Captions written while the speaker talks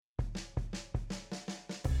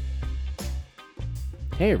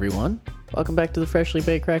Hey everyone, welcome back to the Freshly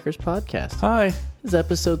Baked Crackers podcast. Hi. This is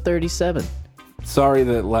episode 37. Sorry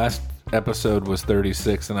that last episode was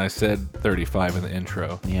 36 and I said 35 in the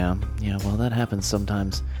intro. Yeah, well that happens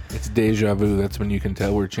sometimes. It's deja vu. That's when you can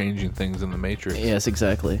tell we're changing things in the Matrix. Yes,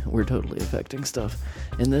 exactly. We're totally affecting stuff.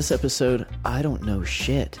 In this episode, I don't know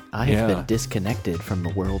shit. I have been disconnected from the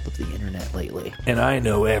world of the internet lately. And I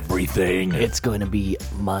know everything. It's going to be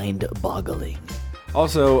mind-boggling.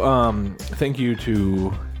 Also, thank you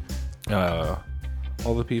to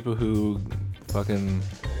all the people who fucking...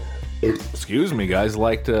 Excuse me, guys.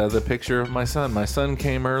 Liked the picture of my son. My son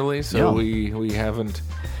came early, so we haven't...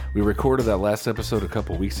 We recorded that last episode a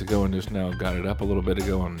couple weeks ago and just now got it up a little bit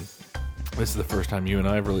ago. And this is the first time you and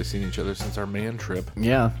I have really seen each other since our man trip.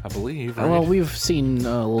 Yeah. I believe, right? Well, we've seen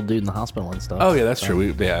a little dude in the hospital and stuff. Oh, yeah, that's true.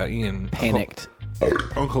 Ian... Panicked.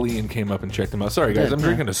 Uncle Ian came up and checked him out. Sorry, guys. I'm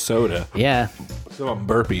drinking a soda. Yeah. So I'm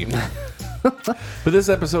burpy. But this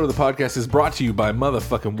episode of the podcast is brought to you by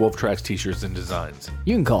motherfucking Wolf Tracks T-shirts and designs.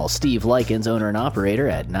 You can call Steve Likens, owner and operator,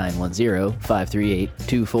 at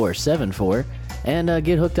 910-538-2474 and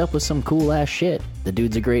get hooked up with some cool-ass shit. The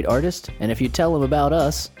dude's a great artist, and if you tell him about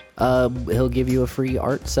us, he'll give you a free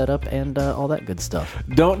art setup and all that good stuff.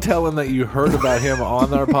 Don't tell him that you heard about him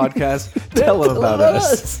on our podcast. Tell him about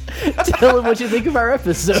us. Tell him what you think of our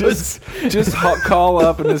episodes. Just call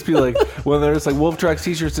up and just be like, when there's like Wolf Tracks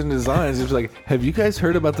T-shirts and designs, just like, have you guys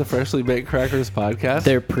heard about the Freshly Baked Crackers podcast?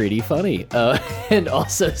 They're pretty funny and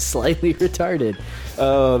also slightly retarded.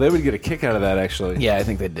 Oh, they would get a kick out of that, actually. Yeah, I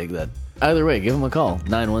think they'd dig that. Either way, give them a call,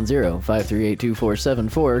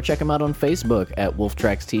 910-538-2474, or check them out on Facebook at Wolf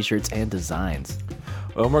Tracks T-shirts and Designs.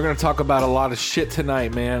 Well, we're going to talk about a lot of shit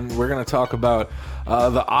tonight, man. We're going to talk about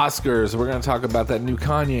the Oscars. We're going to talk about that new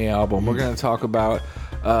Kanye album. We're going to talk about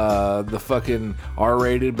the fucking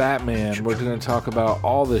R-rated Batman. We're going to talk about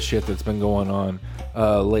all this shit that's been going on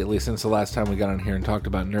lately since the last time we got on here and talked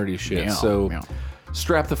about nerdy shit.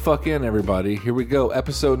 Strap the fuck in, everybody. Here we go.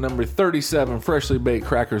 Episode number 37, Freshly Baked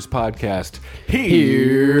Crackers podcast.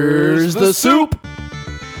 Here's the soup.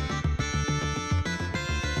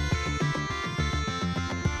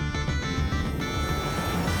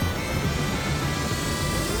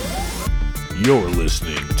 You're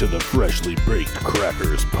listening to the Freshly Baked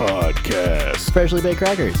Crackers podcast. Freshly Baked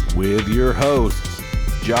Crackers. With your hosts,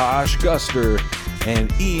 Josh Guster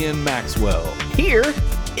and Ian Maxwell. Here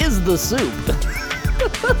is the soup.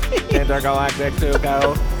 Intergalactic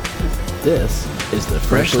Tuco. This is the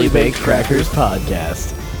Freshly Baked Crackers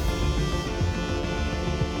podcast.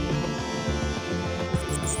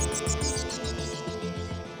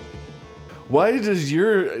 Why does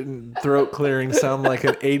your throat clearing sound like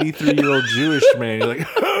an 83-year-old Jewish man? You're like,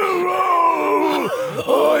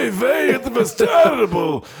 oy vey, it was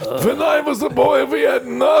terrible. When I was a boy, we had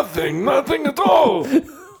nothing at all.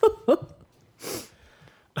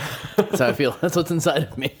 That's how I feel. That's what's inside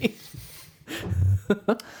of me.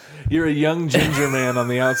 You're a young ginger man on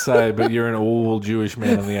the outside, but you're an old Jewish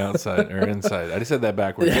man on the outside, or inside. I just said that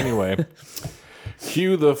backwards. Anyway,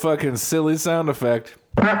 cue the fucking silly sound effect.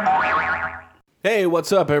 Hey,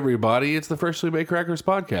 what's up, everybody? It's the Freshly Baked Crackers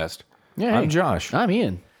podcast. Yeah, I'm Josh. I'm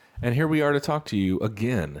Ian. And here we are to talk to you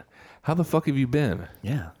again. How the fuck have you been?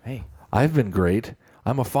 Yeah, hey. I've been great.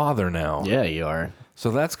 I'm a father now. Yeah, you are. So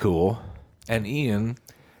that's cool. And Ian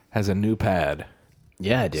has a new pad.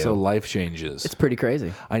 Yeah, I do. So life changes. It's pretty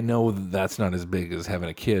crazy. I know that's not as big as having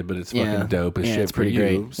a kid, but it's fucking dope as shit it's for pretty you.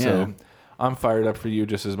 great. So I'm fired up for you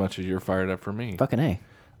just as much as you're fired up for me. Fucking A.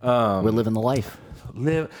 We're living the life.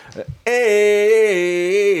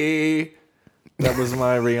 Hey, that was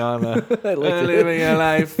my Rihanna. I like living a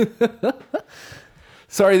life.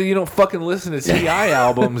 Sorry that you don't fucking listen to T.I.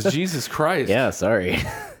 albums. Jesus Christ. Yeah, sorry.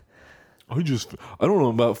 I don't know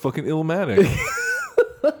about fucking Illmatic.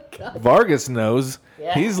 Vargas knows.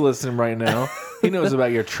 Yeah. He's listening right now. He knows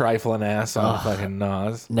about your trifling ass on fucking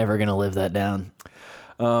Nas. Never gonna live that down.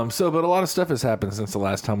 But a lot of stuff has happened since the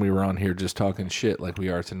last time we were on here just talking shit like we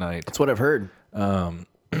are tonight. That's what I've heard. A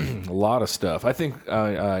lot of stuff. I think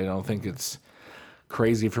I don't think it's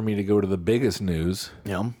crazy for me to go to the biggest news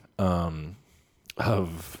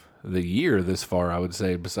of the year this far, I would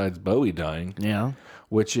say, besides Bowie dying. Yeah.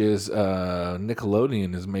 Which is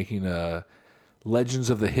Nickelodeon is making a Legends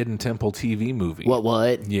of the Hidden Temple TV movie.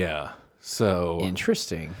 What? Yeah. So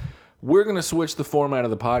Interesting. we're going to switch the format of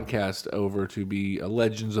the podcast over to be a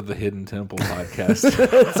Legends of the Hidden Temple podcast.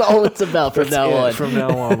 That's all it's about from now on. From now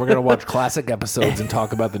on, we're going to watch classic episodes and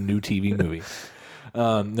talk about the new TV movie.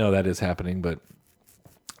 No, that is happening, but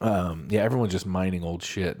Yeah, everyone's just mining old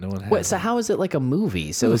shit. No one has. Wait, so how is it like a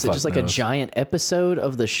movie? So Who the is it fuck just like a knows? giant episode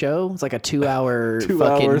of the show? It's like a 2-hour 2-hour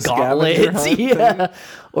fucking scavenger gauntlet, hunt yeah.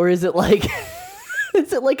 Or is it like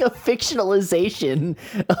is it like a fictionalization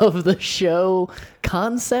of the show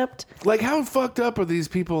concept? Like, how fucked up are these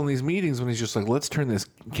people in these meetings when he's just like, let's turn this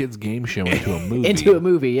kid's game show into a movie? Into a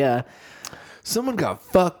movie, yeah. Someone got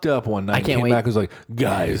fucked up one night. I can't came wait. back and was like,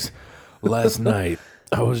 guys, last night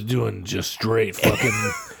I was doing just straight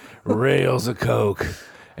fucking rails of coke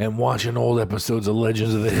and watching old episodes of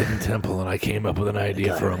Legends of the Hidden Temple, and I came up with an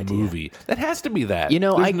idea for a movie. That has to be that. You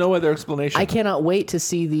know, there's no other explanation. I cannot wait to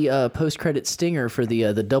see the post-credit stinger for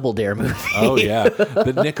the Double Dare movie. Oh yeah,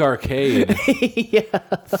 the Nick Arcade. Yeah,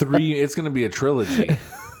 3. It's going to be a trilogy.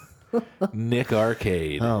 Nick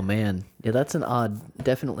Arcade. Oh man, yeah, that's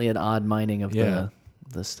definitely an odd mining of the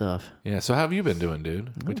stuff. Yeah. So how have you been doing,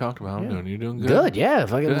 dude? We talked about how I'm doing. You doing good? Good, yeah.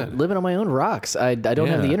 Fucking Good. living on my own rocks. I don't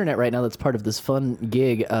have the Yeah. internet right now. That's part of this fun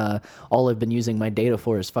gig. All I've been using my data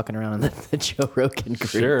for is fucking around in the Joe Rogan groups.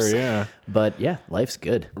 Sure. Yeah. But yeah, life's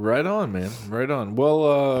good. Right on, man. Right on.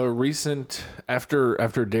 Well, recent after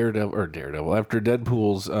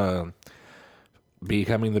Deadpool's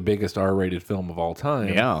becoming the biggest R-rated film of all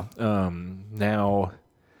time. Yeah. Now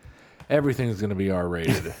everything's going to be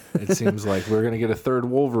R-rated. It seems like we're going to get a third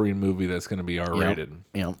Wolverine movie that's going to be R-rated.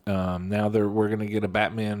 Yeah. Now we're going to get a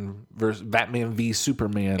Batman v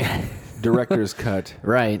Superman director's cut.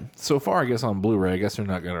 Right. So far, I guess on Blu-ray. I guess they're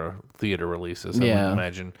not going to theater release this. I Yeah. would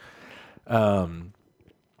imagine. And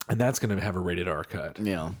that's going to have a rated R cut.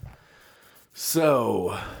 Yeah.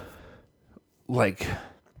 So, like,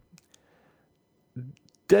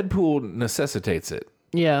 Deadpool necessitates it.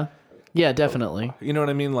 Yeah. Yeah, definitely. You know what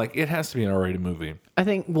I mean? Like, it has to be an R-rated movie. I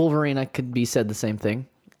think Wolverine, I could be said the same thing.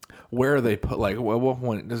 Where are they put? Like, at what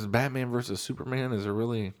point does Batman versus Superman? Is it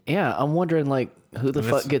really? Yeah, I'm wondering, like, who the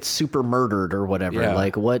fuck gets super murdered or whatever. Yeah.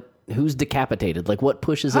 Like, who's decapitated? Like, what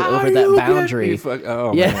pushes it How over you that get boundary? me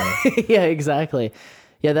oh, Yeah, man. yeah, exactly.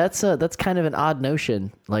 Yeah, that's kind of an odd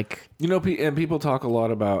notion. Like, You know, and people talk a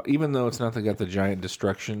lot about, even though it's not got the giant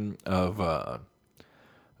destruction of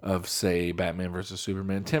say Batman versus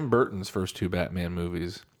Superman. Tim Burton's first 2 Batman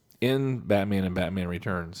movies, in Batman and Batman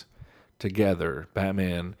Returns, together,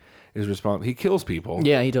 Batman is responsible. He kills people.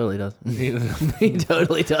 yeah, he totally does. He He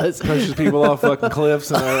totally does. pushes people off fucking cliffs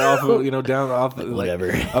and off of, down off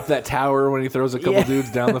Whatever. up that tower when he throws a couple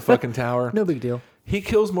dudes down the fucking tower. No big deal. He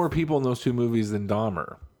kills more people in those 2 movies than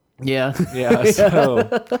Dahmer. Yeah, Yeah, so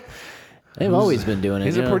they've always been doing it.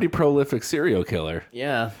 he's you a know? pretty prolific serial killer.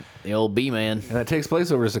 Yeah, the old B man. And that takes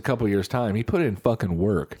place over just a couple years' time. He put in fucking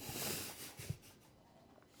work.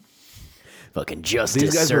 Fucking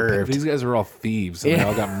justice served. These guys are all thieves, and they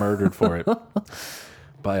all got murdered for it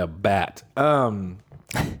by a bat.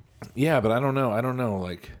 Yeah, but I don't know.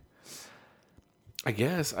 Like, I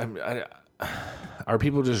guess are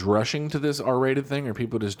people just rushing to this R-rated thing? Or are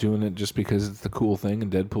people just doing it just because it's the cool thing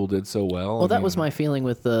and Deadpool did so well? Well, that was my feeling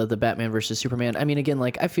with the Batman versus Superman. I mean, again,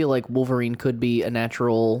 like, I feel like Wolverine could be a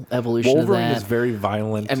natural evolution Wolverine of that. is very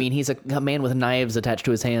violent. I mean, he's a man with knives attached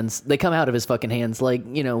to his hands. They come out of his fucking hands. Like,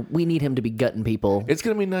 we need him to be gutting people. it's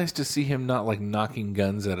gonna be nice to see him not like knocking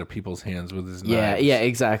guns out of people's hands with his Yeah, knives. yeah,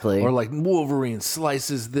 exactly. Or like Wolverine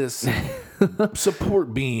slices this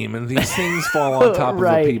support beam and these things fall on top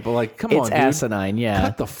Right. of the people. Like, come it's on, dude. asinine,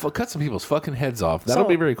 yeah. Cut some people's fucking heads off. That'll So,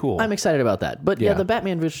 be very cool. I'm excited about that. But yeah, Yeah. the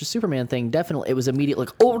Batman versus Superman thing, definitely, it was immediate like,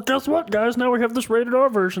 oh, guess what, guys? Now we have this rated R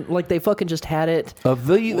version. Like, they fucking just had it of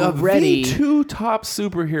the ready. 2 top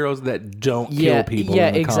superheroes that don't Yeah, kill people. yeah,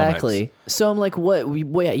 in the exactly. comics. So I'm like,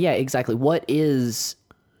 yeah, exactly.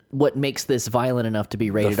 What makes this violent enough to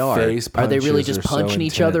be rated R? face Are they really punches just are so punching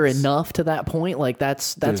each other intense. enough to that point? Like,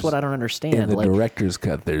 that's what I don't In understand. the Like, director's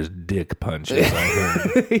cut, there's dick punches. I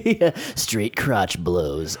heard. yeah, straight crotch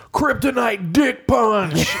blows. Kryptonite dick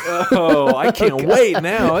punch. Oh, I can't wait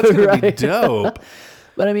now. That's gonna be Right. dope.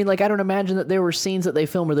 But I mean, like, I don't imagine that there were scenes that they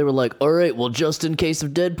filmed where they were like, all right, well, just in case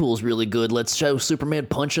if Deadpool's really good, let's show Superman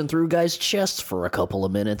punching through guys' chests for a couple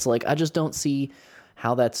of minutes. Like, I just don't see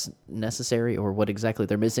how that's necessary or what exactly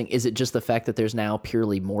they're missing. Is it just the fact that there's now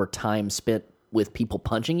purely more time spent with people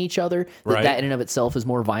punching each other? Right. That in and of itself is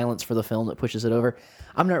more violence for the film that pushes it over?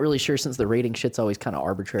 I'm not really sure, since the rating shit's always kind of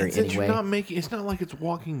arbitrary Since anyway. you're not making, it's not like it's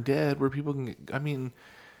Walking Dead where people can. I mean,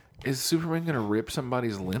 is Superman gonna rip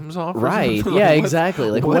somebody's limbs off? or Right. something? Yeah, Like,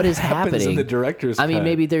 exactly. Like, what is happens happening? in the director's I mean, cut?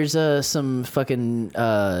 maybe there's some fucking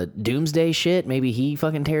doomsday shit. Maybe he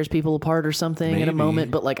fucking tears people apart or something in a Maybe.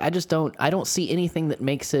 moment. But like, I don't see anything that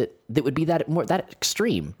makes it that would be that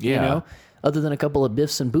extreme. Yeah. You know, other than a couple of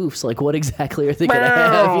biffs and boofs, like what exactly are they going to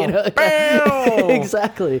have? You know,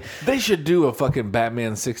 exactly. They should do a fucking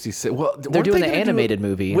Batman 66. Well, They're doing the animated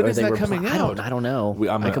movie. When or is they that were coming out? I don't know.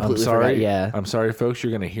 I'm I completely sorry. forgot. Yeah, I'm sorry, folks.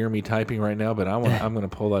 You're going to hear me typing right now, but I'm going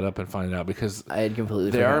to pull that up and find out because I had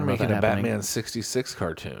completely. they forgotten are about making that a happening. Batman 66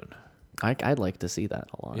 cartoon. I'd like to see that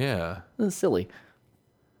a lot. Yeah, It's silly.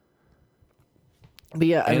 But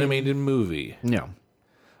yeah, I mean, animated movie. no.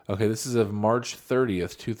 Okay, this is of March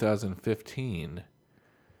 30th, 2015,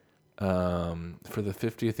 for the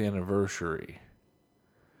 50th anniversary.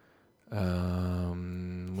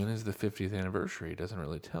 When is the 50th anniversary? It doesn't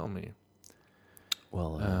really tell me.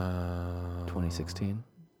 Well, 2016,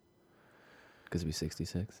 because it'd be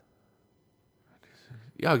 66.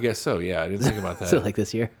 Yeah, I guess so. Yeah, I didn't think about that. So like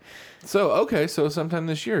this year. So, okay, so sometime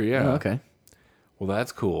this year, yeah. Oh, okay. Well,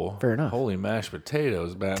 that's cool. Fair enough. Holy mashed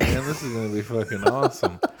potatoes, Batman. This is going to be fucking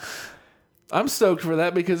awesome. I'm stoked for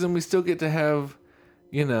that because then we still get to have,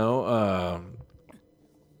 you know,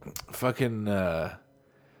 fucking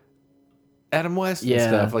Adam West and Yeah.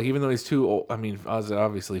 stuff. Like, even though he's too old, I mean,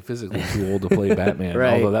 obviously physically too old to play Batman.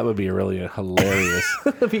 Right. Although that would be really hilarious.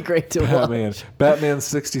 That'd be great to watch. Batman. Batman's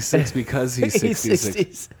 66 because he's 66.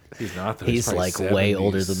 60s. He's not, though. He's probably like way 70s.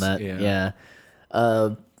 older than that. Yeah. Yeah.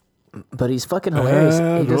 But he's fucking hilarious. He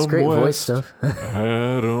does Adam great voice West. stuff.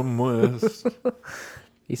 Adam West.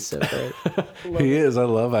 He's so great. He is. I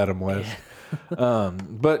love Adam West.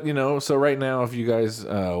 But you know, so right now, if you guys,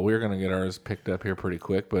 we're gonna get ours picked up here pretty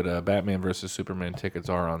quick. But Batman versus Superman tickets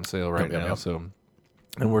are on sale right now. Yep. So,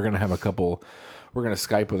 and we're gonna have a couple. We're gonna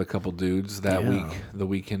Skype with a couple dudes that week, the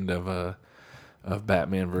weekend of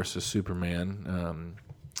Batman versus Superman.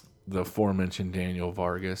 The aforementioned Daniel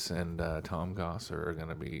Vargas and Tom Gosser are going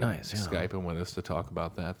to be Skyping with us to talk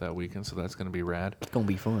about that weekend, so that's going to be rad. It's gonna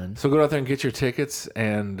be fun. So go out there and get your tickets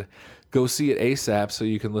and go see it ASAP so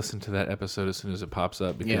you can listen to that episode as soon as it pops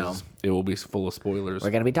up because it will be full of spoilers.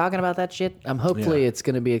 We're gonna be talking about that shit. Hopefully it's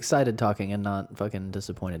gonna be excited talking and not fucking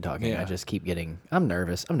disappointed talking. Yeah. I just keep getting. I'm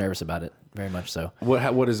nervous. I'm nervous about it very much. So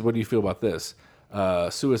What do you feel about this?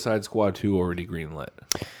 Suicide Squad 2 already greenlit.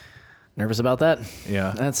 nervous about that.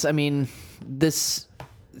 Yeah.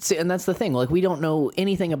 See, and that's the thing. Like, we don't know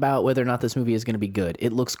anything about whether or not this movie is going to be good.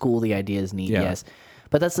 It looks cool. The idea is neat. Yeah. Yes.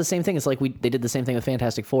 But that's the same thing. It's like they did the same thing with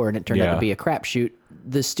Fantastic Four, and it turned out to be a crapshoot.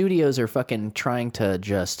 The studios are fucking trying to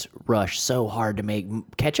just rush so hard to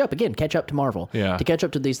catch up to Marvel. Yeah. To catch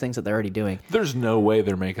up to these things that they're already doing. There's no way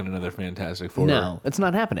they're making another Fantastic Four. No, it's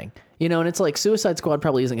not happening. You know, and it's like Suicide Squad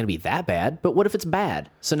probably isn't going to be that bad, but what if it's bad?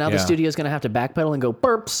 So now the studio's going to have to backpedal and go,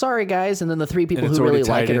 burp, sorry guys, and then the three people who really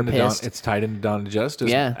like it are pissed. It's tied into Dawn of Justice.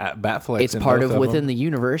 Yeah. Batflex. It's part of within the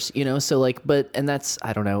universe, you know, so like, and that's,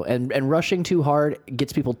 I don't know, and rushing too hard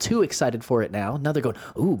gets people too excited for it now. Now they're going,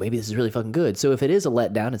 ooh, maybe this is really fucking good. So if it is a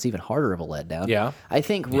letdown, it's even harder of a letdown. Yeah. I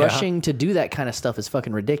think rushing to do that kind of stuff is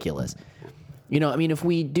fucking ridiculous. You know, I mean, if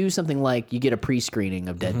we do something like you get a pre-screening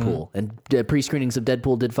of Deadpool, and pre-screenings of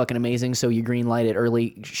Deadpool did fucking amazing, so you green light it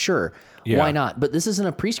early, sure. Yeah. Why not? But this isn't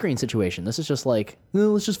a pre-screen situation. This is just like,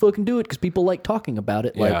 let's just fucking do it because people like talking about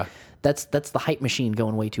it. Like, that's the hype machine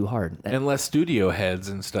going way too hard. Unless studio heads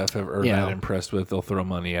and stuff are not impressed with, they'll throw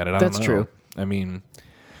money at it. That's true. I mean,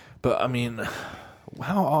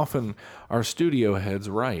 how often are studio heads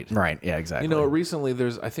right? Right. Yeah. Exactly. You know, recently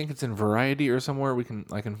I think it's in Variety or somewhere.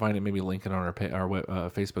 I can find it. Maybe link it on our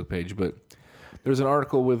Facebook page. But there's an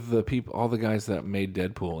article with all the guys that made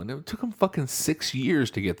Deadpool, and it took them fucking 6 years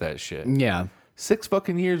to get that shit. Yeah. 6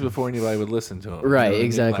 fucking years before anybody would listen to him. Right, You know what I mean?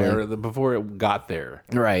 exactly. Or before it got there.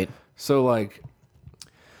 Right. So, like,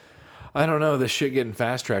 I don't know, this shit getting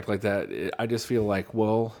fast-tracked like that, I just feel like,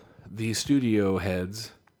 well, these studio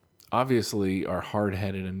heads obviously are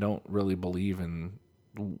hard-headed and don't really believe in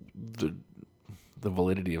the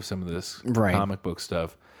validity of some of this comic book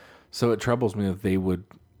stuff. So it troubles me that they would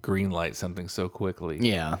greenlight something so quickly.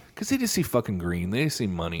 Yeah. Because they just see fucking green. They just see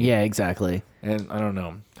money. Yeah, exactly. And I don't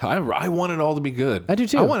know. I want it all to be good. I do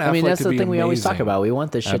too. I want Affleck that's to the be thing we always talk amazing about. We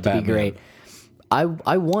want this shit at to be Batman. great.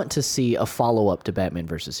 I want to see a follow-up to Batman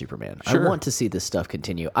versus Superman. Sure. I want to see this stuff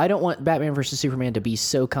continue. I don't want Batman versus Superman to be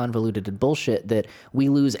so convoluted and bullshit that we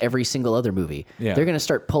lose every single other movie. Yeah. They're going to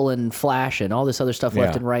start pulling Flash and all this other stuff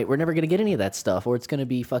left Yeah. and right. We're never going to get any of that stuff, or it's going to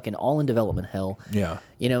be fucking all in development hell. Yeah.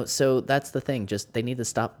 You know, so that's the thing. Just they need to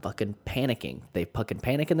stop fucking panicking. They fucking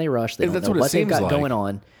panic and they rush. They don't That's know what it what they've seems got like. going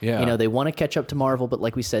on. Yeah. You know, they want to catch up to Marvel, but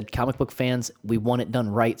like we said, comic book fans, we want it done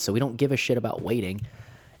right, so we don't give a shit about waiting.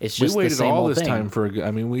 It's just We the waited same all old this thing. time for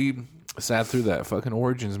we sat through that fucking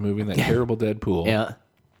Origins movie and that terrible Deadpool. Yeah.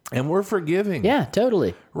 And we're forgiving. Yeah,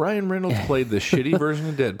 totally. Ryan Reynolds played the shitty version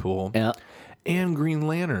of Deadpool. Yeah. and Green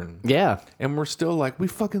Lantern. Yeah. And we're still like, we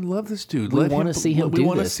fucking love this dude. We want to see him do We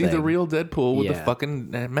want to this see the thing. real Deadpool with the Yeah.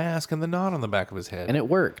 fucking mask and the knot on the back of his head. And it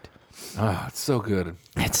worked. Ah, it's so good.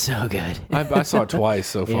 It's so good. I saw it twice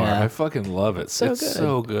so far. Yeah. I fucking love it. So it's good.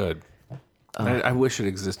 so good. I wish it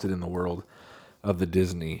existed in the world of the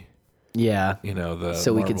Disney. Yeah. You know, the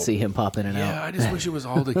So we Marvel. could see him pop in and Yeah, out. I just wish it was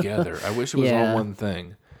all together. I wish it was Yeah. all one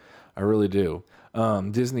thing. I really do.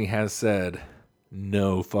 Disney has said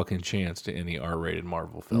no fucking chance to any R-rated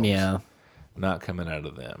Marvel films. Yeah. Not coming out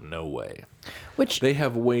of them. No way. Which, They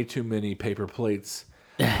have way too many paper plates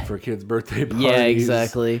for kids' birthday parties. Yeah,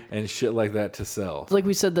 exactly. And shit like that to sell. like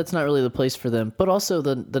we said, that's not really the place for them. But also,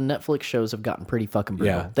 the Netflix shows have gotten pretty fucking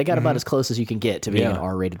brutal. Yeah. They got about as close as you can get to being Yeah. an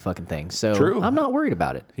R-rated fucking thing. So True. I'm not worried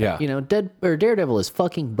about it. Yeah. You know, Daredevil is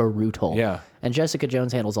fucking brutal. Yeah. And Jessica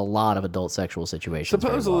Jones handles a lot of adult sexual situations.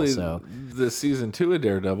 Supposedly, very well, so the season 2 of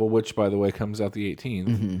Daredevil, which, by the way, comes out the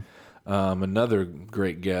 18th. Mm-hmm. Another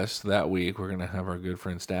great guest that week. We're going to have our good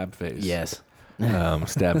friend Stabface. yes.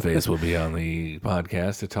 Stabface will be on the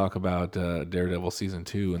podcast to talk about Daredevil season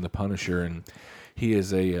 2 and the Punisher, and he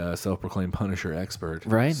is a self-proclaimed Punisher expert.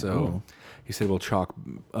 Right. So Ooh. he said we'll chalk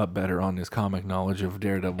up better on his comic knowledge of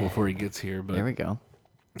Daredevil before he gets here. There But we go.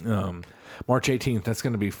 March 18th, that's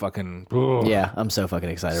going to be fucking Yeah, I'm so fucking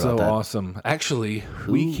excited so about that. awesome. Actually,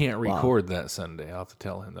 we can't record that Sunday. I'll have to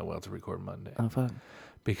tell him that we'll have to record Monday. Oh, fuck.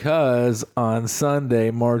 Because on Sunday,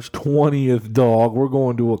 March 20th, dog, we're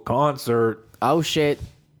going to a concert. Oh, shit.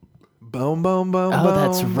 Boom, boom, boom, Oh, boom,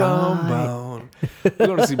 that's boom, right. boom. We're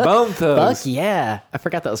going to see Bone Thugs. Fuck yeah. I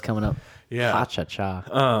forgot that was coming up. Yeah.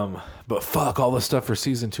 Ha-cha-cha. But fuck, all the stuff for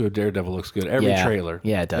season 2 of Daredevil looks good. Every Yeah. trailer.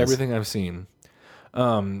 Yeah, it does. Everything I've seen.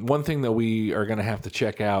 One thing that we are going to have to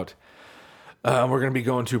check out, we're going to be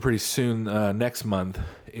going to pretty soon next month,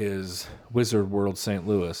 is Wizard World St.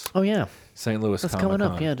 Louis. Oh, yeah. St. Louis That's Comic-Con.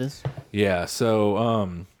 coming up. Yeah, it is. Yeah,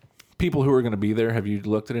 so people who are going to be there, have you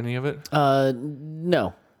looked at any of it?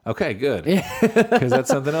 No. Okay, good. Because that's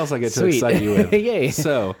something else I get to Sweet. excite you with. Yay.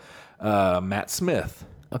 So, Matt Smith,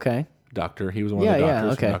 Okay. Doctor. He was one of the Yeah,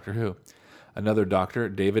 doctors okay. from Doctor Who. Another doctor,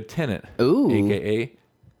 David Tennant. Ooh. A.K.A.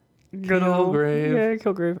 Kilgrave. Yeah,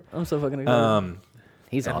 Kilgrave. I'm so fucking excited.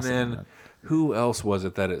 He's And awesome. then, who else was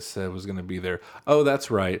it that it said was going to be there? Oh, that's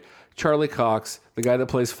right. Charlie Cox, the guy that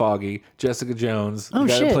plays Foggy, Jessica Jones, the Oh,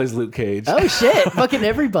 guy shit. that plays Luke Cage. Oh, shit. Fucking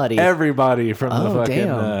everybody. Everybody from the Oh, fucking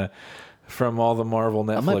damn. from all the Marvel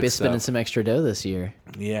Netflix I might be spending stuff. some extra dough this year.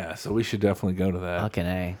 Yeah, so we should definitely go to that. Fucking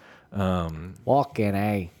A. Walking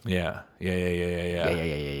A. Yeah.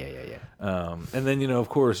 Yeah. And then, of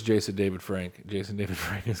course, Jason David Frank. Jason David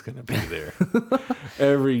Frank is going to be there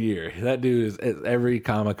every year. That dude is at every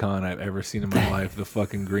Comic-Con I've ever seen in my life. The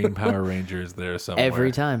fucking Green Power Ranger is there somewhere.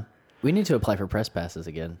 Every time. We need to apply for press passes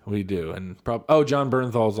again. We do. And John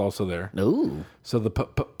Bernthal's also there. Ooh. So the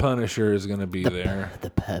Punisher is going to be there. The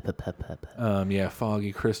pup. Yeah,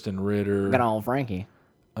 Foggy, Kristen Ritter. Got on Frankie.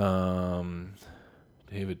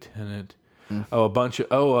 David Tennant. A bunch of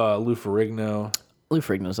Lou Ferrigno Lou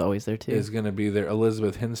Ferrigno's always there too. is going to be there.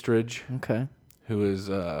 Elizabeth Henstridge, Okay. who is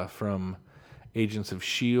from Agents of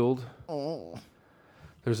Shield.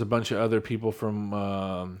 There's a bunch of other people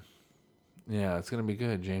from. Yeah, it's going to be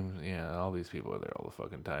good. James. Yeah, all these people are there all the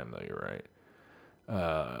fucking time, though. You're right.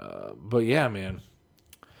 But yeah, man.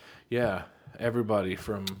 Yeah, everybody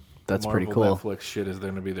from That's Marvel pretty cool. Netflix shit is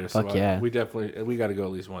going to be there. So Fuck yeah. we got to go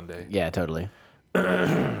at least one day. Yeah, totally.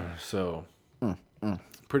 So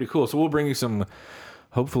pretty cool. So we'll bring you some.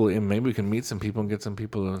 Hopefully, and maybe we can meet some people and get some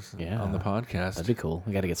people on the podcast. That'd be cool.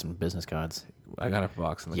 We got to get some business cards. I got a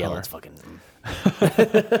box in the Yeah, car. let's fucking.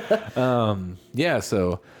 Yeah.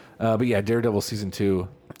 So, but yeah, Daredevil season 2.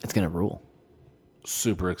 It's gonna rule.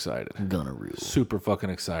 Super excited. Gonna rule. Super fucking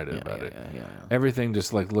excited about it. Yeah. Everything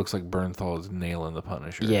just looks like Bernthal is nailing the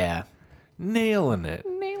Punisher. Yeah. Nailing it.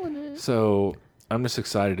 So I'm just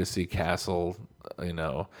excited to see Castle,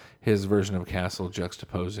 his version of Castle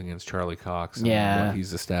juxtaposed against Charlie Cox and Yeah. what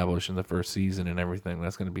he's established in the first season and everything.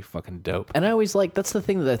 That's going to be fucking dope. And I always that's the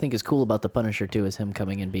thing that I think is cool about the Punisher too, is him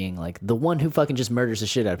coming and being like the one who fucking just murders the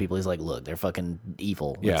shit out of people. He's like, look, they're fucking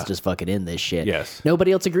evil. Let's Yeah. just fucking end this shit. Yes.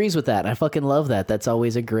 Nobody else agrees with that. And I fucking love that. That's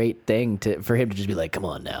always a great thing for him to just be like, come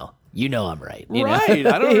on now. You know I'm right. You know? Right.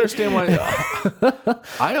 I don't understand why.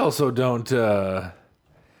 I also don't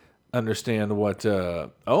understand what.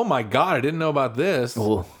 Oh my God. I didn't know about this.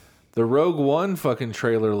 Oh. The Rogue One fucking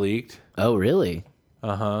trailer leaked. Oh, really?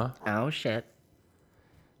 Uh-huh. Oh, shit.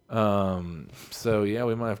 So yeah,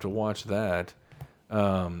 we might have to watch that.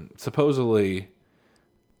 Supposedly,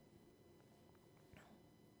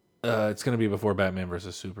 it's going to be before Batman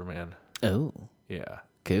versus Superman. Oh, Yeah.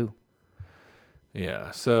 cool.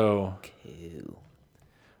 Yeah. So, Ew.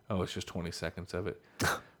 oh, it's just 20 seconds of it.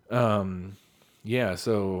 Yeah.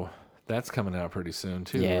 So that's coming out pretty soon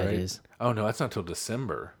too, Yeah, right? it is. Oh no, that's not till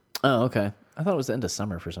December. Oh, okay. I thought it was the end of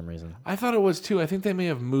summer for some reason. I thought it was too. I think they may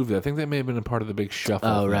have moved it. I think that may have been a part of the big shuffle.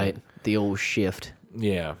 Oh, thing. right. The old shift.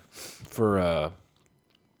 Yeah. For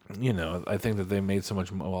you know, I think that they made so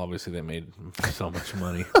much. Well, obviously they made so much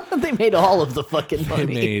money. They made all of the fucking They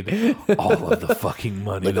money. made all of the fucking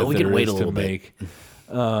money Like, that oh, we there can wait is a to little bit. make.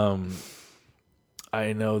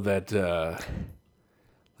 I know that.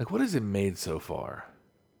 Like, what has it made so far?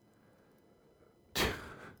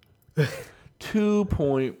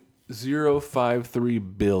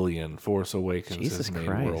 2.053 billion. Force Awakens Jesus has made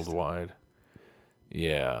Christ. worldwide.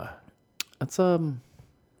 Yeah. That's a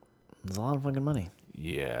lot of fucking money.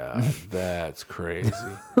 Yeah, that's crazy.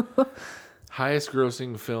 Highest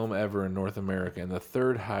grossing film ever in North America and the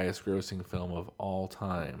third highest grossing film of all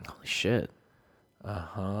time. Holy shit.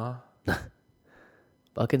 Uh-huh.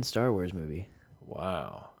 Fucking Star Wars movie.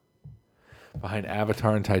 Wow. Behind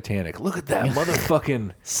Avatar and Titanic. Look at that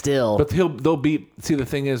motherfucking... Still. But they'll beat... See, the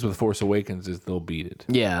thing is with Force Awakens is they'll beat it.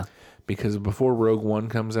 Yeah. Because before Rogue One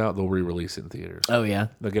comes out, they'll re-release it in theaters. Oh, yeah.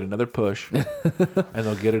 They'll get another push, and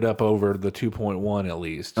they'll get it up over the 2.1 at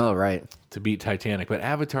least Oh, right. to beat Titanic. But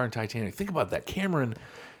Avatar and Titanic, think about that. Cameron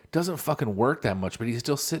doesn't fucking work that much, but he's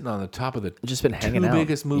still sitting on the top of the Just been hanging two out.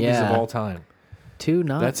 biggest movies Yeah. of all time. Two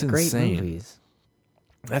not That's great insane. movies.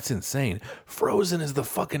 That's insane. Frozen is the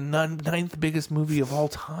fucking ninth biggest movie of all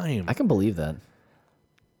time. I can believe that.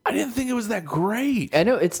 I didn't think it was that great. I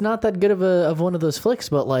know it's not that good of one of those flicks,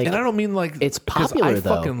 but like, And I don't mean like It's 'cause popular, I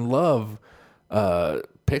though. fucking love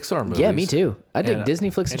Pixar movies. yeah, me too. I dig Disney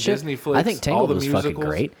flicks and shit. Disney flicks, I think all Tangled the was fucking musicals.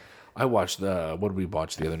 great. I watched what did we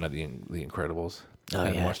watch the other night? The Incredibles. Oh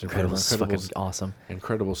I yeah, watched Incredibles is fucking Incredibles. awesome.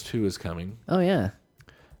 Incredibles 2 is coming. Oh yeah,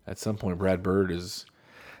 At some point, Brad Bird is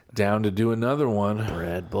down to do another one.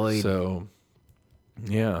 Brad Boyd. So,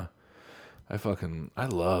 yeah. I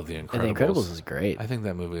love The Incredibles. And The Incredibles is great. I think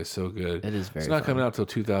that movie is so good. It is very It's not fun. coming out till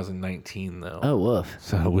 2019, though. Oh woof.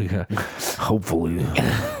 So we got,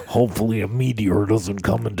 hopefully a meteor doesn't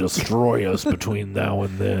come and destroy us between now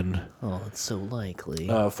and then. Oh, it's so likely.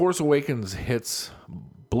 Force Awakens hits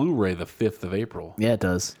Blu-ray the 5th of April. yeah, it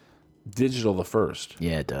does. Digital the 1st,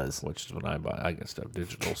 Yeah, it does. which is when I buy. I get stuff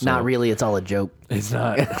digital. So Not really. It's all a joke. It's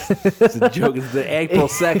not. It's a joke. It's the April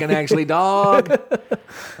 2nd, actually, dog.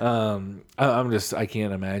 I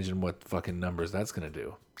can't imagine what fucking numbers that's going to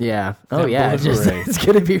do. Yeah. Oh That yeah. Blu-ray. It's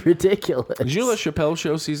gonna be ridiculous. Did you know that Chappelle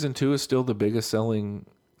Show Season 2 is still the biggest selling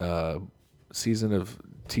season of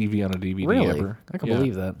TV on a DVD Really? ever? I can Yeah.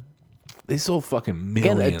 believe that. They sold fucking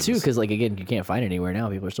Again, millions. too, because like again, you can't find it anywhere now.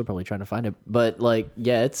 People are still probably trying to find it. But like,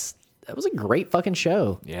 yeah, that was a great fucking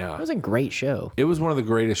show. Yeah. It was a great show. It was one of the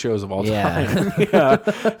greatest shows of all Yeah. time. Yeah,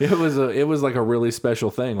 it was like a really special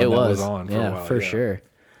thing when It that was. was on for yeah, a while. for yeah. sure.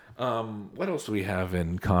 What else do we have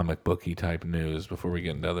in comic booky type news before we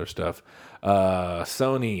get into other stuff?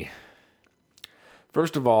 Sony.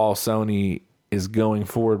 First of all, Sony is going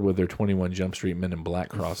forward with their 21 Jump Street Men in Black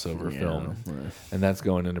crossover film, and that's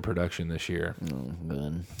going into production this year. Oh,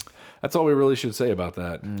 good. That's all we really should say about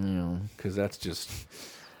that, because that's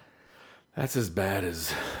as bad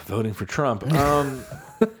as voting for Trump. It's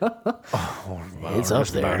up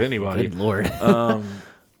just there. about anybody. Good lord.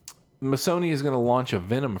 Sony is going to launch a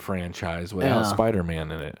Venom franchise without Yeah. Spider-Man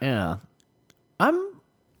in it. yeah.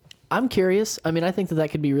 I'm curious. I mean, I think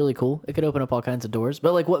that could be really cool. It could open up all kinds of doors.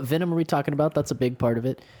 But like, what Venom are we talking about? That's a big part of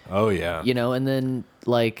it. Oh yeah, You know, and then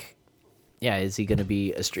like, yeah, is he going to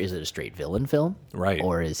be is it a straight villain film? Right.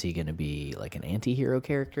 Or is he going to be like an anti-hero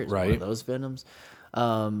character? Is it one Right. of those Venoms?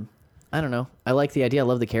 I don't know. I like the idea. I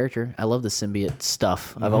love the character. I love the symbiote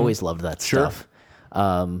stuff. I've always loved that Sure. stuff.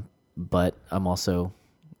 But I'm also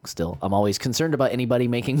I'm always concerned about anybody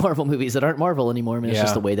making Marvel movies that aren't Marvel anymore. I mean, it's Yeah.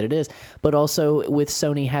 just the way that it is. But also with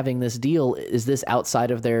Sony having this deal, is this outside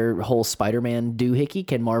of their whole Spider-Man doohickey?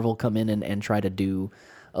 Can Marvel come in and try to do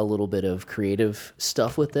a little bit of creative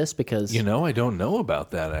stuff with this? Because I don't know about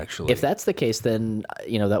that actually. if that's the case, then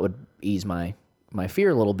that would ease my fear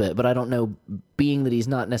a little bit. But I don't know, being that he's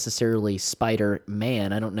not necessarily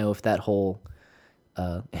Spider-Man, I don't know if that whole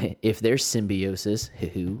if their symbiosis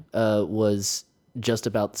was just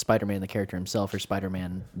about Spider-Man the character himself or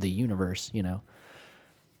Spider-Man the universe.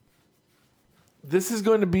 This is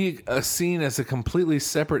going to be seen as a completely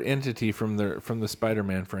separate entity from the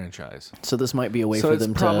Spider-Man franchise. So this might be a way So for it's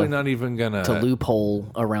them probably to not even gonna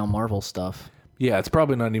loophole around Marvel stuff. Yeah, it's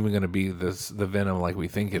probably not even gonna be the Venom like we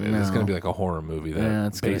think it is. It's gonna be like a horror movie Yeah,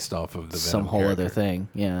 it's that's gonna- based off of the Venom Some whole character. other thing.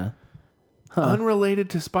 Yeah. Unrelated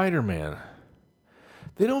to Spider-Man.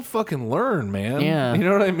 they don't fucking learn, man. Yeah. You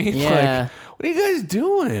know what I mean? Yeah. Like, what are you guys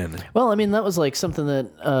doing? Well, I mean, that was like something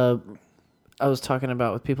that I was talking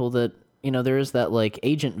about with people that, there is that like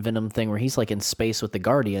Agent Venom thing where he's like in space with the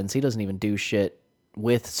Guardians. He doesn't even do shit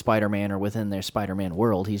with Spider-Man or within their Spider-Man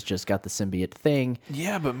world. He's just got the symbiote thing.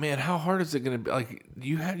 Yeah, but man, how hard is it going to be? Like,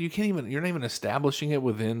 you're not even establishing it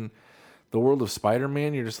within the world of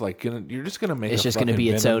Spider-Man. You're just gonna make It's just going to be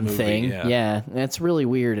its own thing. Yeah. It's really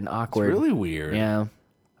weird and awkward. It's really weird. Yeah.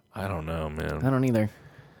 I don't know, man. I don't either.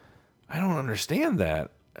 I don't understand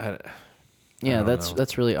that.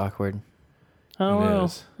 That's really awkward. I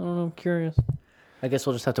don't know. I'm curious. I guess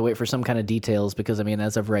we'll just have to wait for some kind of details because, I mean,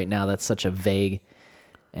 as of right now, that's such a vague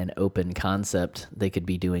and open concept. They could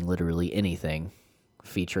be doing literally anything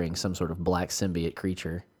featuring some sort of black symbiote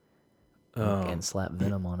creature and slap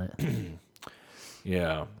Venom on it.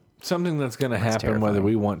 Yeah. Something that's going to happen terrifying. whether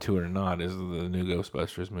we want to or not is the new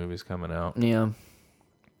Ghostbusters movies coming out. Yeah.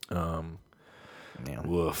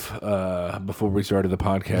 Woof. Before we started the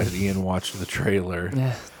podcast, Ian watched the trailer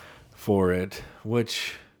for it,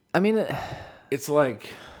 which... I mean... It's like...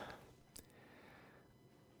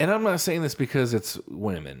 And I'm not saying this because it's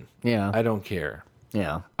women. Yeah. I don't care.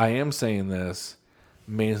 Yeah. I am saying this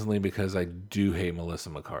mainly because I do hate Melissa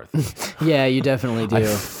McCarthy. Yeah, you definitely do. I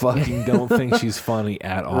fucking don't think she's funny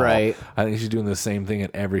at all. Right. I think she's doing the same thing in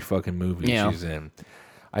every fucking movie she's in.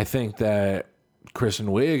 I think that Kristen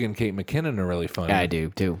Wiig and Kate McKinnon are really funny. Yeah, I do,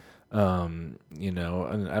 too. And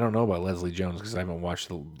I don't know about Leslie Jones because I haven't watched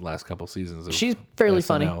the last couple seasons of She's fairly SNL.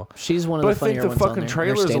 funny. She's one of But the funnier ones I think the fucking on there.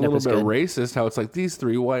 trailer Her is a stand-up little bit good. racist. How it's like these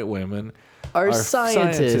three white women are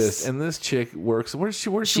scientists. and this chick works. Where's she?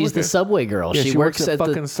 She's the subway girl. Yeah, she works at the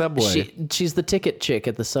fucking Subway. She's the ticket chick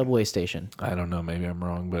at the subway station. I don't know. Maybe I'm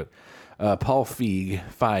wrong, but Paul Feig,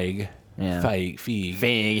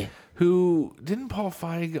 who didn't Paul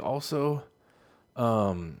Feig also?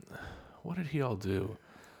 What did he all do?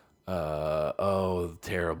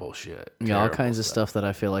 Terrible shit. Yeah, all kinds of stuff that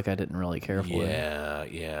I feel like I didn't really care for.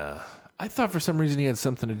 Yeah. I thought for some reason he had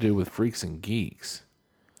something to do with Freaks and Geeks.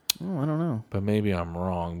 Oh, I don't know. But maybe I'm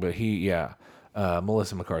wrong. But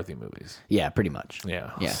Melissa McCarthy movies. Yeah, pretty much.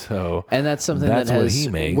 Yeah. Yeah. So and that's something that's that what has he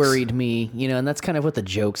makes. worried me, and that's kind of what the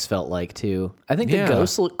jokes felt like too. I think the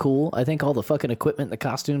ghosts look cool. I think all the fucking equipment, the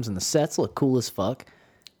costumes, and the sets look cool as fuck.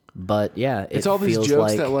 But yeah, it's all these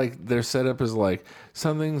jokes that like they're set up as like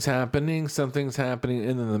something's happening,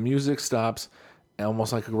 and then the music stops,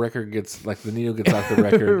 almost like a record gets like the needle gets off the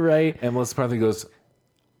record, right? And Melissa McCarthy goes,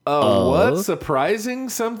 what surprising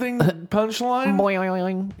something punchline? Boing, boing,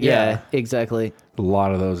 boing. Yeah, exactly. A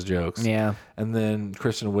lot of those jokes. Yeah, and then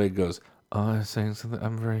Kristen Wiig goes, I'm saying something.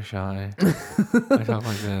 I'm very shy. I talk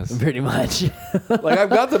like this. Pretty much. Like I've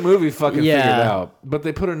got the movie fucking figured out, but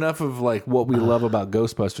they put enough of like what we love about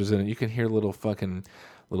Ghostbusters in it. You can hear little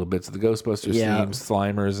bits of the Ghostbusters themes,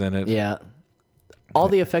 Slimers in it. Yeah. All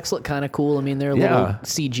the effects look kind of cool. I mean, they're a little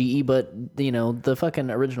CGE, but the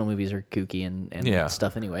fucking original movies are kooky and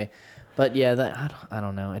stuff anyway. But yeah, I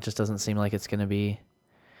don't know. It just doesn't seem like it's going to be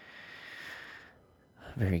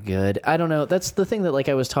very good. I don't know. That's the thing that like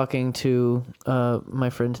I was talking to my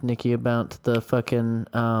friend Nikki about the fucking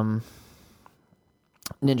Ninja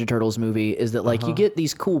Turtles movie is that like you get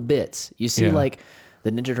these cool bits. You see like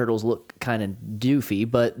the Ninja Turtles look kind of doofy,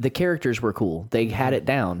 but the characters were cool. They had it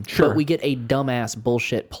down. Sure. But we get a dumbass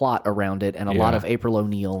bullshit plot around it and a lot of April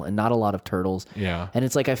O'Neil and not a lot of turtles. Yeah. And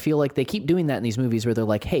it's like I feel like they keep doing that in these movies where they're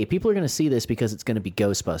like, hey, people are going to see this because it's going to be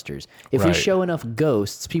Ghostbusters. If we show enough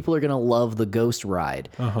ghosts, people are going to love the ghost ride.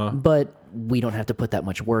 But we don't have to put that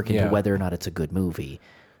much work into whether or not it's a good movie.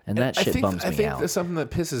 And that shit bums me out. I think that's something that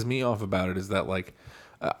pisses me off about it is that like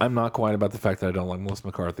I'm not quiet about the fact that I don't like Melissa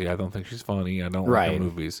McCarthy. I don't think she's funny. I don't like her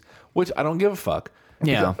movies, which I don't give a fuck.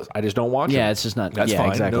 Yeah. I just don't watch them. Yeah, it's just not... That's yeah,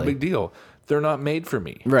 fine. exactly. No big deal. They're not made for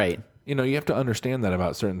me. Right. You have to understand that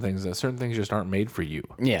about certain things, that certain things just aren't made for you.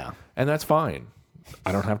 Yeah. And that's fine.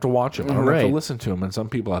 I don't have to watch them. I don't have to listen to them, and some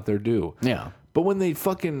people out there do. Yeah. But when they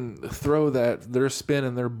fucking throw their spin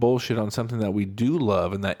and their bullshit on something that we do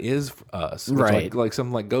love and that is us, which like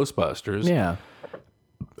something like Ghostbusters,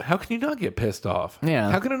 how can you not get pissed off? Yeah.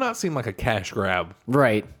 How can it not seem like a cash grab?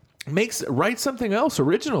 Right. Write something else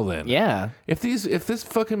original then. Yeah. If these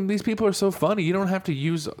people are so funny, you don't have to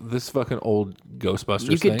use this fucking old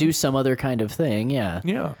Ghostbusters. You could thing. do some other kind of thing, yeah.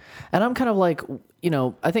 Yeah. And I'm kind of like,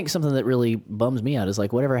 I think something that really bums me out is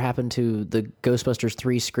like whatever happened to the Ghostbusters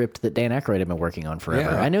 3 script that Dan Aykroyd had been working on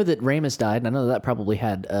forever. Yeah. I know that Ramis died, and I know that probably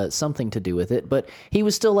had something to do with it, but he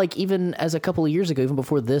was still like, even as a couple of years ago, even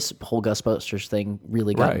before this whole Ghostbusters thing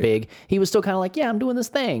really got big, he was still kind of like, yeah, I'm doing this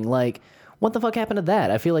thing. Like, What the fuck happened to that?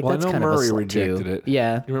 I feel like Well, that's I know kind Murray of a rejected it.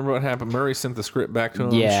 Yeah. You remember what happened? Murray sent the script back to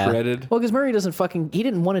him, Yeah. shredded. Well, because Murray doesn't he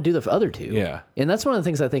didn't want to do the other two. Yeah. And that's one of the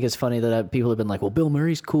things I think is funny that people have been like, well, Bill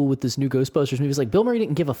Murray's cool with this new Ghostbusters movie. It's like, Bill Murray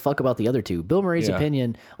didn't give a fuck about the other two. Bill Murray's Yeah.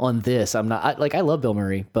 opinion on this, I love Bill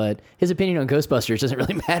Murray, but his opinion on Ghostbusters doesn't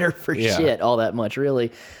really matter for shit all that much,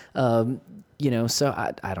 really. So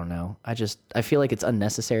I don't know. I feel like it's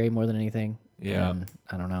unnecessary more than anything. Yeah. And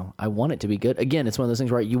I don't know. I want it to be good. Again, it's one of those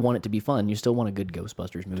things where you want it to be fun. You still want a good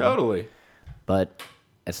Ghostbusters movie. Totally. But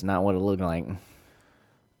it's not what it looked like.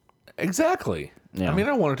 Exactly. Yeah. I mean,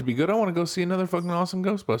 I want it to be good. I want to go see another fucking awesome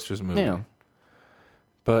Ghostbusters movie. Yeah.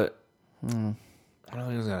 But I don't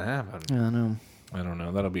think it's gonna happen. I know. I don't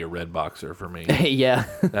know. That'll be a red boxer for me. Yeah.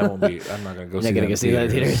 That won't be. I'm not gonna go see Not that. gonna go see that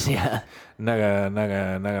in theaters. Yeah. Not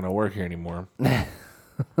gonna work here anymore.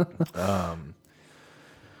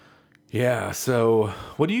 Yeah. So,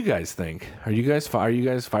 what do you guys think? Are you guys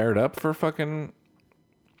fired up for fucking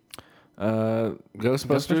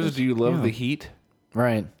Ghostbusters? Do you love the heat?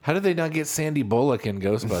 Right. How did they not get Sandy Bullock in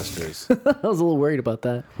Ghostbusters? I was a little worried about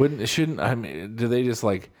that. I mean, do they just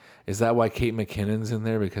like? Is that why Kate McKinnon's in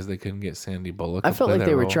there because they couldn't get Sandy Bullock? I to felt play like that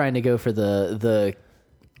they were role? trying to go for the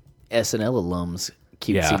SNL alums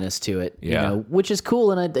cutesiness to it, Yeah. which is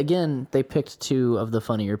cool. And again, they picked two of the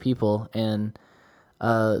funnier people, and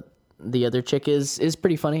the other chick is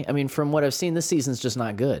pretty funny. I mean, from what I've seen, this season's just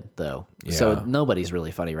not good though. Yeah. So nobody's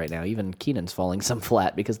really funny right now. Even Keenan's falling some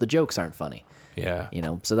flat because the jokes aren't funny. Yeah.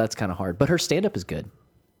 So that's kind of hard. But her stand up is good.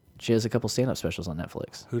 She has a couple stand up specials on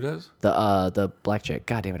Netflix. Who does? The black chick.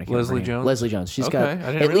 God damn it, I can't Leslie remember her name. Dones? Leslie Jones. She's Okay, got I didn't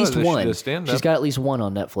at realize least that she one. does stand-up. She's got at least one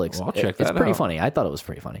on Netflix. Well, I'll check It's that pretty out. funny. I thought it was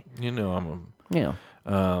pretty funny. You know, I'm Yeah.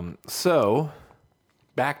 so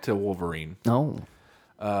back to Wolverine. Oh,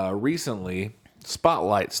 Recently,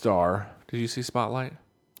 Spotlight star. Did you see Spotlight?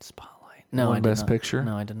 Spotlight. No, Won I did Best not. Picture?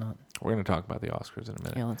 No, I did not. We're going to talk about the Oscars in a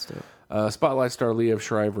minute. Yeah, let's do it. Spotlight star Liev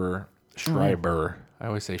Schreiber. I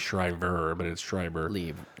always say Shriver, but it's Schreiber.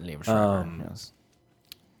 Leave Schreiber. Yes.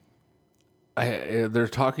 They're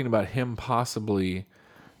talking about him possibly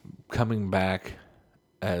coming back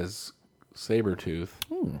as Sabretooth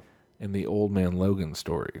in the Old Man Logan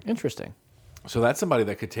story. Interesting. So that's somebody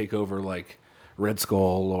that could take over like Red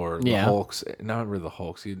Skull or the Yeah. Hulks. Not really the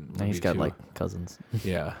Hulks. He's got like cousins.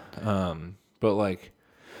 yeah. But like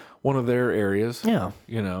one of their areas. Yeah.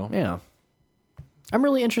 Yeah. I'm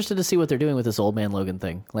really interested to see what they're doing with this Old Man Logan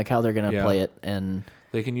thing. Like how they're gonna Yeah. play it. And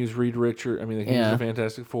They can use Reed Richards. I mean, they can Yeah. use the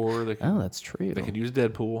Fantastic Four. They can, that's true. They could use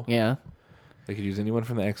Deadpool. Yeah. They could use anyone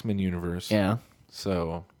from the X-Men universe. Yeah.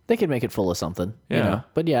 So They could make it full of something. Yeah.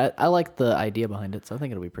 But yeah, I like the idea behind it, so I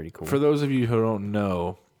think it'll be pretty cool. for those of you who don't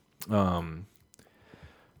know,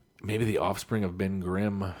 maybe the offspring of Ben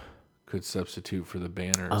Grimm could substitute for the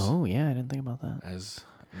Banners Oh yeah, I didn't think about that. as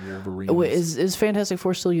Wolverine. Oh, wait, is Fantastic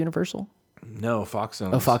Four still Universal? No, Fox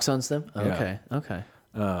owns. Oh, Fox owns them. Yeah. Okay.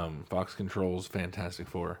 Fox controls Fantastic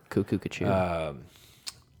Four. Cuckoo.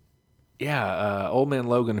 Old Man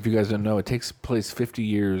Logan, if you guys don't know, it takes place 50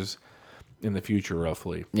 years in the future,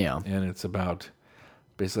 roughly. Yeah. And it's about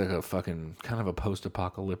basically like a fucking kind of a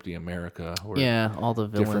post-apocalyptic America where Yeah, all the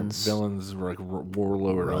different villains. villains like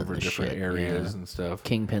warlord Run over the different shit, areas yeah. and stuff.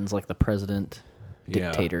 Kingpin's like the president, Yeah.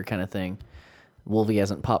 dictator kind of thing. Wolvie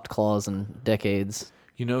hasn't popped claws in decades.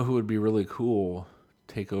 You know who would be really cool?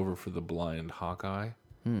 Take over for the blind Hawkeye.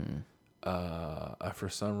 For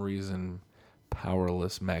some reason,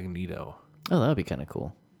 powerless Magneto. Oh, that would be kind of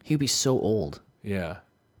cool. He'd be so old. Yeah,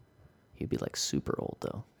 He'd be like super old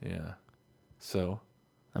though. yeah. So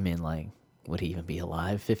I mean, like, would he even be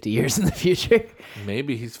alive 50 years in the future?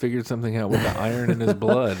 maybe he's figured something out with the iron in his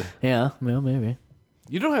blood. Yeah, well, maybe.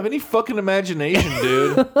 You don't have any fucking imagination,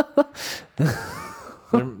 dude.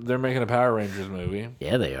 They're making a Power Rangers movie.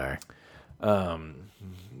 Yeah, they are.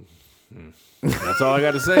 That's all I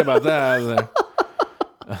got to say about that.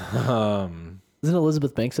 Isn't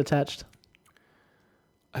Elizabeth Banks attached?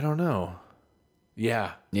 I don't know.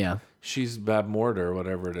 Yeah, Yeah. she's Bab Morda or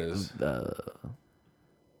whatever it is.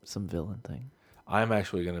 Some villain thing. I'm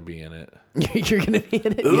actually going to be in it. You're going to be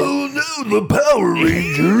in it? Yeah. Oh no, the Power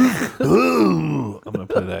Rangers! Oh, I'm going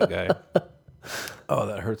to play that guy. Oh,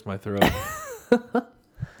 that hurts my throat.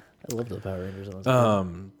 I love the Power Rangers.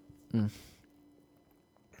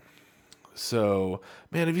 So,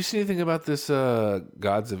 man, have you seen anything about this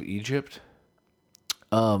Gods of Egypt?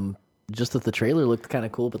 Just that the trailer looked kind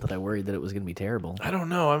of cool, but that I worried that it was going to be terrible. I don't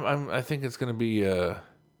know. I think it's going to be.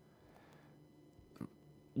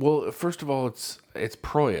 Well, first of all, it's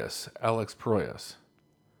Proyas, Alex Proyas,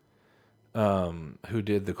 who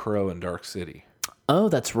did The Crow and Dark City. Oh,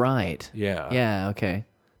 that's right. Yeah. Yeah, okay.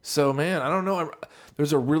 So, man, I don't know.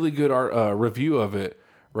 There's a really good review of it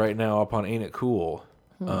right now up on Ain't It Cool.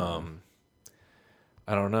 I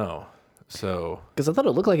don't know. So, because I thought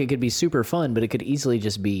it looked like it could be super fun, but it could easily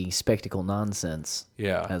just be spectacle nonsense.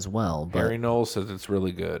 yeah. As well. But Harry Knowles says it's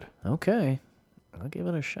really good. okay, I'll give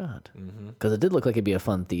it a shot because it did look like it'd be a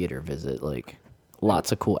fun theater visit. Like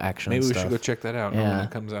lots of cool action. Maybe stuff. we should go check that out. Yeah. When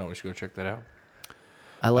it comes out, we should go check that out.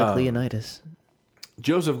 I like Leonidas.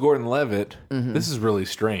 Joseph Gordon-Levitt, this is really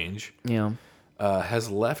strange, Yeah, has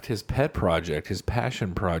left his pet project, his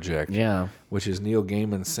passion project, yeah, which is Neil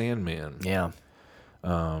Gaiman's Sandman. yeah.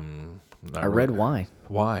 Not I read why.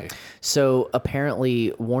 Why? So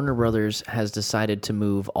apparently, Warner Brothers has decided to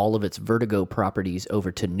move all of its Vertigo properties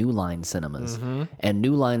over to New Line Cinemas, and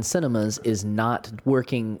New Line Cinemas is not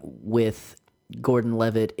working with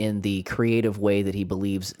Gordon-Levitt in the creative way that he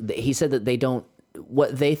believes. He said that they don't.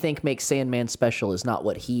 What they think makes Sandman special is not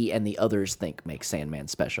what he and the others think makes Sandman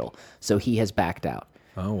special. So he has backed out.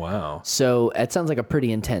 Oh, wow. So it sounds like a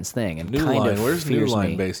pretty intense thing, and New kind Line. of Where's New fears Line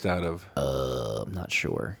me. based out of? I'm not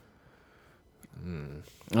sure.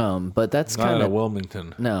 But that's Not kind out of of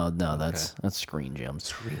Wilmington. no, that's Screen Gems.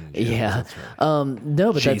 Screen Gems, Yeah. that's right.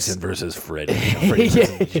 No, but Jason versus Freddy. Freddy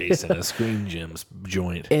versus Jason. A Screen Gems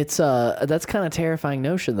joint. that's kind of terrifying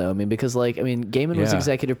notion though. I mean, because Gaiman was Yeah.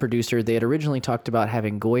 executive producer. They had originally talked about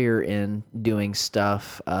having Goyer in doing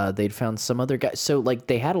stuff. They'd found some other guy. So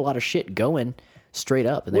they had a lot of shit going straight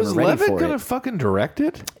up, and they Was were ready Levitt for gonna it. fucking direct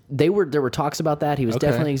it? There were talks about that. He was Okay.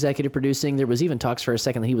 definitely executive producing. There was even talks for a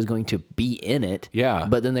second that he was going to be in it. Yeah.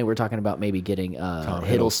 But then they were talking about maybe getting Hiddleston,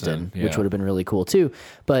 Hiddleston, yeah. which would have been really cool too.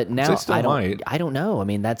 But now They still might. I don't know. I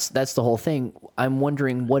mean, that's the whole thing. I'm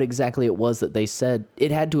wondering what exactly it was that they said.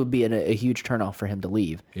 It had to be a huge turnoff for him to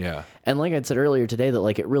leave. Yeah. And like I said earlier today,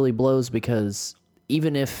 that it really blows because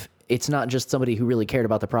even if it's not just somebody who really cared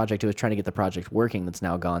about the project who was trying to get the project working that's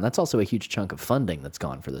now gone, that's also a huge chunk of funding that's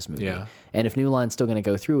gone for this movie. Yeah. And if New Line's still going to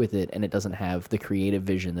go through with it and it doesn't have the creative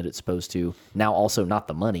vision that it's supposed to, now also not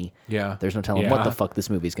the money, Yeah. there's no telling what Yeah. the fuck this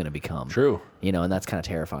movie's going to become. True. And that's kind of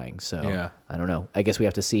terrifying. So Yeah. I don't know. I guess we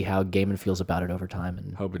have to see how Gaiman feels about it over time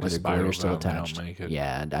and Hope it whether just Goyer's spirals still out and they don't attached. make it.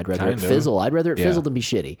 Yeah, and I'd rather Kind it of. fizzle. I'd rather it Yeah. fizzle than be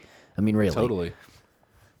shitty. I mean, really. Totally.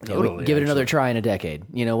 Yeah, we give it another try in a decade.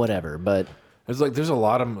 Whatever. But There's a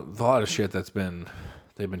lot of shit they've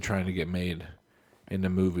been trying to get made into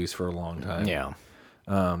movies for a long time. yeah.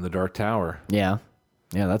 The Dark Tower. Yeah.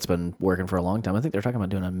 Yeah, that's been working for a long time. I think they're talking about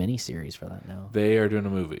doing a mini series for that now. They are doing a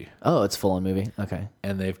movie, Oh, it's full on movie. Okay.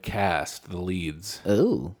 and they've cast the leads.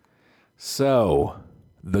 Ooh. So,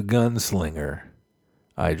 the gunslinger,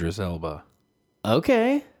 Idris Elba,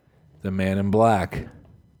 Okay. the Man in Black.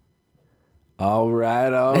 All right.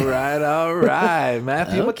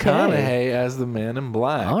 Matthew Okay. McConaughey as the Man in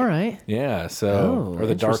Black. All right. Yeah. So, Oh, or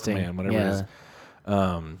the Dark interesting. Man, whatever it is.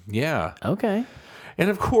 Yeah. Okay. And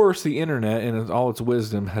of course, the internet, in all its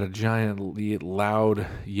wisdom, had a giant, loud,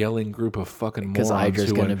 yelling group of fucking morons. Because Idra's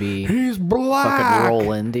who going to went, be he's black. fucking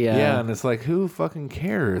Roland. Yeah. Yeah, and it's like, who fucking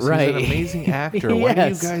cares? Right. He's an amazing actor. Why do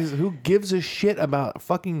Yes. you guys? Who gives a shit about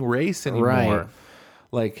fucking race anymore? Right.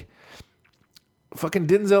 Like, fucking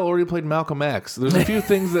Denzel already played Malcolm X. There's a few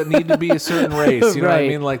things that need to be a certain race. You know what I Right.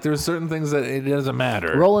 mean? Like, there's certain things that it doesn't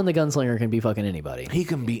matter. Roland the Gunslinger can be fucking anybody. He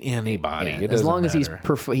can be anybody. Yeah, It as doesn't long as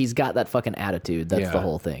matter. he's got that fucking attitude. That's Yeah. the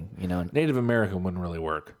whole thing. Native American wouldn't really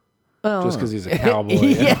work. Well, Just because he's a cowboy.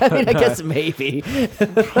 yeah, I mean, I guess maybe.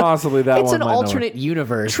 Possibly that It's one an might not work. alternate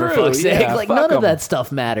universe, for True, fuck's yeah, sake. Like, fuck none 'em. of that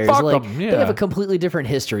stuff matters. Fuck Like, 'em, they yeah. have a completely different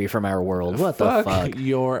history from our world. What the fuck?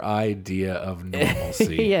 Your idea of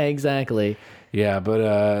normalcy. Yeah, exactly. Yeah,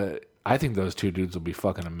 but I think those two dudes will be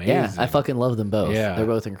fucking amazing. Yeah, I fucking love them both. Yeah. They're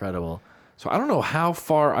both incredible. So I don't know how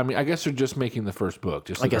far. I mean, I guess they're just making the first book.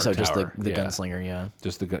 Just I guess so. Dark Just Tower. the Yeah. Gunslinger, yeah.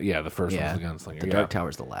 Just the the first Yeah. one's the Gunslinger. The yeah. Dark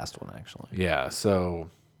Tower's the last one, actually. Yeah. So,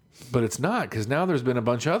 but it's not because now there's been a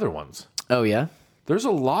bunch of other ones. Oh, yeah? There's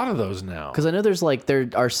a lot of those now. Because I know there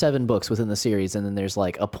are 7 books within the series, and then there's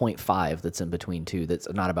like a 0.5 that's in between two that's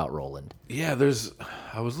not about Roland. Yeah,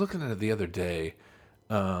 I was looking at it the other day,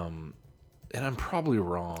 and I'm probably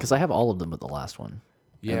wrong. Because I have all of them but the last one.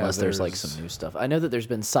 Yeah, Unless there's like there's- some new stuff. I know that there's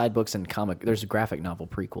been side books and there's graphic novel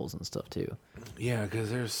prequels and stuff too. Yeah,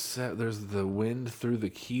 because there's the Wind Through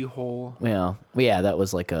the Keyhole. Yeah. Yeah, that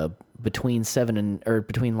was like between 5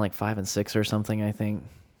 and 6 or something, I think.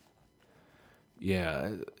 Yeah,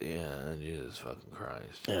 Jesus fucking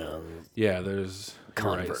Christ. Yeah, there's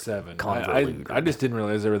you're right, 7. I just didn't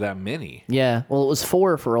realize there were that many Yeah. Well, it was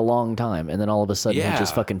 4 for a long time, and then all of a sudden Yeah. it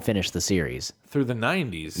just fucking finished the series. through the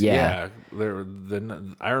 90s. Yeah.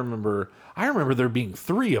 I remember there being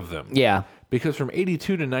 3 of them. Yeah. Because from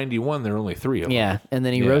 82 to 91, there are only 3 of them. Yeah, and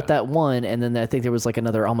then he wrote that one, and then I think there was like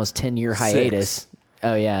another almost 10-year hiatus. 6.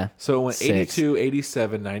 Oh, yeah. So it went 6. 82,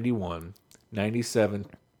 87, 91, 97,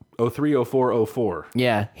 03, 04, 04.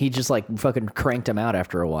 Yeah, he just like fucking cranked him out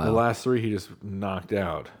after a The while. last 3 he just knocked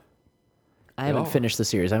out. I haven't finished the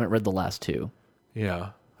series. I haven't read the last 2. Yeah.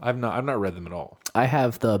 I've not read them at all. I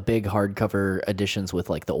have the big hardcover editions with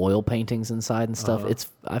like the oil paintings inside and stuff.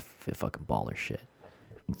 I feel fucking baller shit.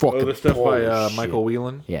 Fucking the stuff by baller shit. Michael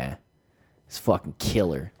Whelan? Yeah, it's fucking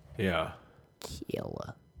killer. Yeah.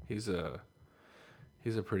 Killer. He's a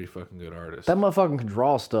pretty fucking good artist. That motherfucker can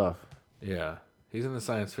draw stuff. Yeah. He's in the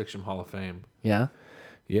Science Fiction Hall of Fame. Yeah.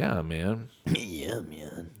 Yeah, man. Yeah,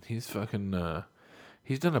 man. He's fucking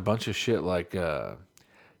he's done a bunch of shit like the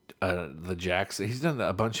Jackson. He's done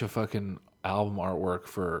a bunch of fucking album artwork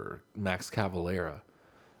for Max Cavalera.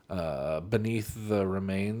 Beneath the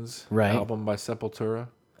Remains album by Sepultura.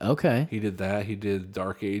 Okay. He did that. He did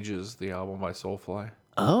Dark Ages, the album by Soulfly.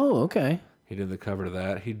 Oh, okay. He did the cover to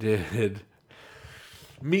that. He did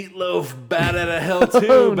Meatloaf Bat Out of Hell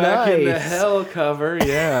 2 back in the nice. Hell cover.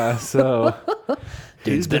 Yeah, so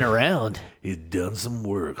Dude's been around. he's done some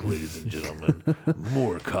work, ladies and gentlemen.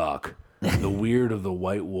 Moorcock, the Weird of the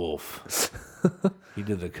White Wolf. He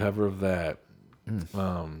did the cover of that.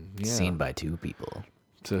 Yeah. Seen by 2 people.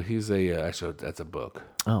 So he's actually that's a book.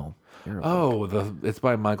 Oh. It's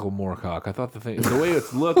by Michael Moorcock. I thought the way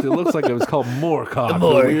it looks like it was called Moorcock,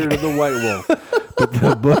 the Weird of the White Wolf. But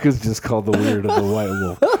the book is just called The Weird of the White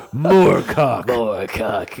Wolf. Moorcock.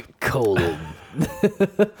 Moorcock colon.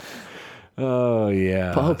 Oh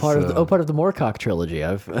yeah. Part of the Moorcock trilogy.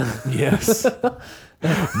 Yes.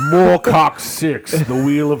 Moorcock 6, The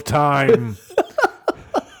Wheel of Time.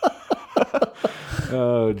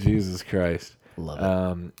 Oh Jesus Christ.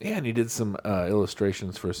 Love it. Yeah, and he did some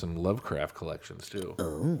illustrations for some Lovecraft collections too.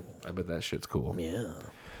 Oh. I bet that shit's cool. Yeah.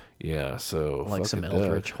 Yeah, so Like some fuck a duck.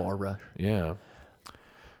 Eldritch horror. Yeah.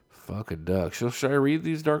 Fuck a duck. So should I read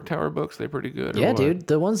these Dark Tower books? They pretty good. or Yeah, what? dude.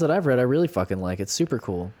 The ones that I've read, I really fucking like. It's super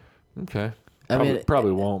cool. Okay. I Probably, mean,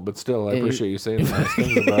 probably won't, but still, I appreciate you saying nice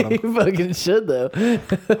things about them. You fucking should, though.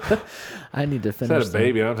 I need to Is finish that a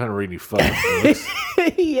baby? I don't have time to read any fucking books.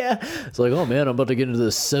 Yeah. It's like, oh, man, I'm about to get into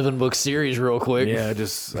this 7-book series real quick. Yeah,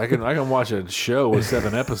 I can watch a show with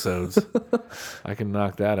 7 episodes. I can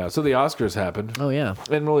knock that out. So the Oscars happened. Oh, yeah.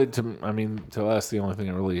 And really, to us, the only thing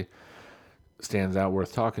that really stands out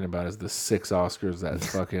worth talking about is the 6 Oscars that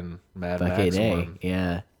fucking Mad Max won.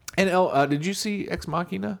 Yeah. And did you see Ex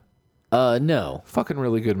Machina? No. Fucking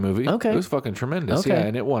really good movie. Okay. It was fucking tremendous. Okay. Yeah,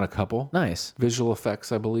 and it won a couple. Nice. Visual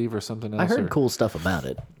effects, I believe, or something else. I heard cool stuff about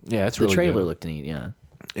it. Yeah, it's The really trailer good. looked neat, yeah.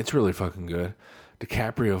 It's really fucking good.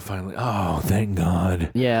 DiCaprio finally. Oh, thank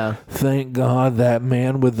God. Yeah. Thank God that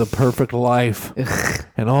man with the perfect life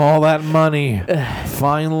and all that money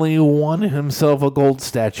finally won himself a gold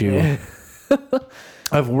statue.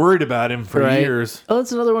 I've worried about him for years. Oh,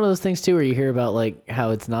 it's another one of those things too, where you hear about like how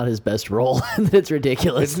it's not his best role and that it's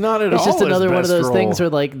ridiculous. It's not at It's all just his another one of best those role. things where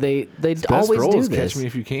like they Best always role do is this. Catch Me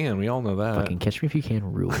If You Can. We all know that. Fucking Catch Me If You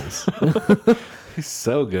Can rules. He's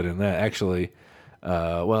so good in that. Actually,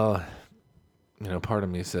 well, part of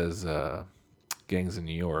me says Gangs in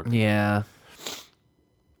New York. Yeah.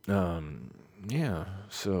 Yeah.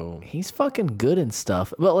 So He's fucking good and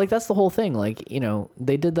stuff. But like that's the whole thing. Like,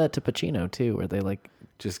 they did that to Pacino too, where they like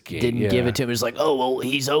just didn't give it to him. It's like, oh well,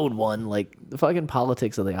 he's owed one. Like the fucking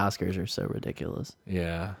politics of the Oscars are so ridiculous.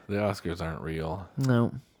 Yeah, the Oscars aren't real.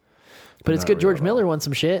 No. But it's Not good real George at all. Miller won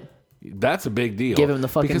some shit. That's a big deal. Give him the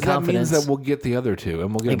fucking because confidence. that means that we'll get the other two,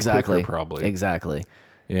 and we'll get them quicker, probably. Exactly.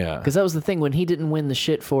 Yeah. Because that was the thing when he didn't win the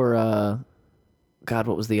shit for God,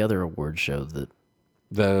 what was the other award show? The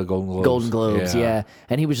The Golden Globes. Golden Globes, yeah.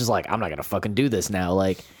 And he was just like, I'm not gonna fucking do this now.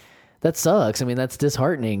 Like, that sucks. I mean, that's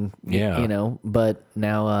disheartening. Yeah. But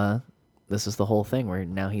now this is the whole thing where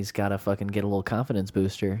now he's gotta fucking get a little confidence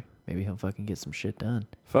booster. Maybe he'll fucking get some shit done.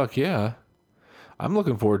 Fuck yeah. I'm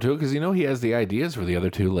looking forward to it because he has the ideas for the other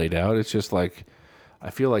two laid out. It's just like I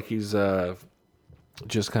feel like he's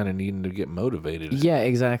just kind of needing to get motivated. Yeah,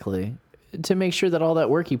 exactly. To make sure that all that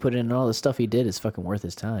work he put in and all the stuff he did is fucking worth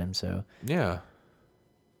his time. So Yeah.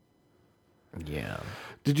 yeah.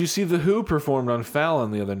 Did you see The Who performed on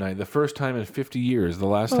Fallon the other night? The first time in 50 years. The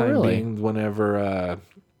last time really? being whenever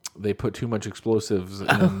they put too much explosives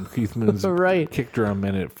in Keith Moon's Right. kick drum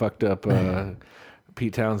and it fucked up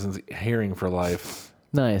Pete Townsend's hearing for life.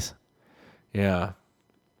 Nice. Yeah.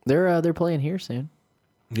 They're playing here soon.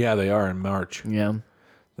 Yeah, they are in March. Yeah.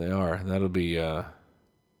 They are. That'll be a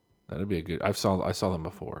good. I saw them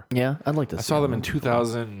before. Yeah, I'd like to I saw them in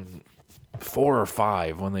 2004 or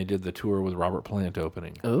 5 when they did the tour with Robert Plant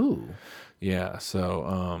opening. Ooh. Yeah.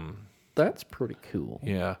 So That's pretty cool.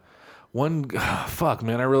 yeah. Fuck,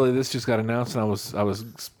 man, this just got announced, and I was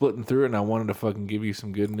splitting through it, and I wanted to fucking give you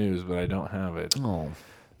some good news, but I don't have it. Oh.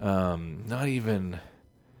 Not even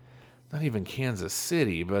Kansas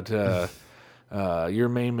City, but your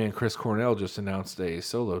main man Chris Cornell just announced a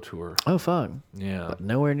solo tour. Oh, fuck. Yeah.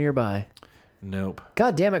 Nowhere nearby. Nope.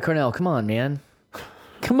 God damn it, Cornell. Come on, man.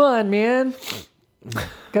 Come on, man.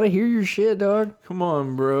 Gotta hear your shit, dog. Come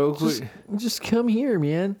on, bro. Just come here,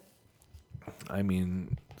 man. I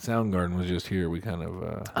mean, Soundgarden was just here. We kind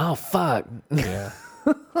of Oh, fuck. yeah.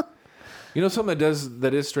 You know, something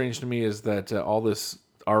that is strange to me is that all this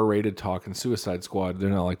R-rated talk and Suicide Squad,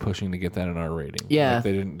 they're not like pushing to get that an R rating. Yeah. Like,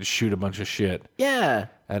 they didn't shoot a bunch of shit Yeah.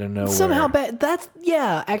 out of nowhere. Somehow,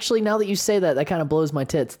 actually, now that you say that, that kind of blows my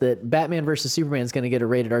tits that Batman versus Superman is going to get a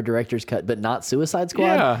rated R director's cut, but not Suicide Squad.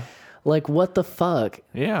 Yeah. Like, what the fuck?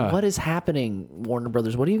 Yeah. What is happening, Warner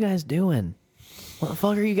Brothers? What are you guys doing? What the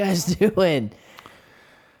fuck are you guys doing?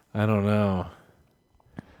 I don't know.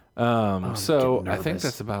 So I think nervous.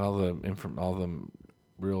 that's about all the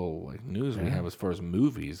real like news we have as far as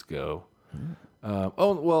movies go.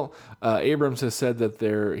 Abrams has said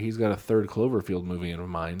that he's got a third Cloverfield movie in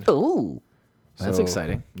mind. Ooh. That's So,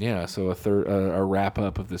 exciting. Yeah, so a wrap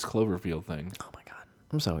up of this Cloverfield thing. Oh, my God.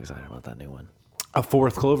 I'm so excited about that new one. A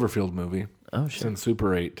fourth Cloverfield movie. Oh, shit. Since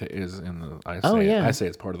Super 8 is in the I say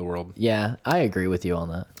it's part of the world. Yeah, I agree with you on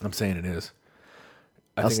that. I'm saying it is.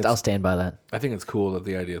 I'll stand by that. I think it's cool that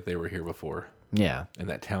the idea that they were here before Yeah. and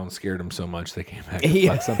that town scared them so much they came back and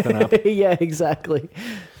fucked something up. Yeah, exactly.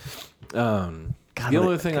 The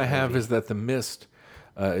only thing I have is that The Mist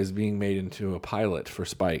is being made into a pilot for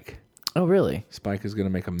Spike. Oh, really? Spike is going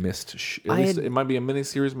to make a Mist. It might be a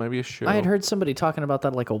miniseries, might be a show. I had heard somebody talking about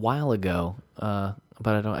that like a while ago, but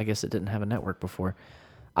I guess it didn't have a network before.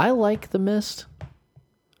 I like The Mist.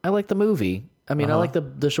 I like the movie. I mean, I like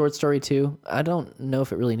the short story too. I don't know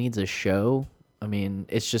if it really needs a show. I mean,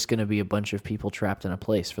 it's just going to be a bunch of people trapped in a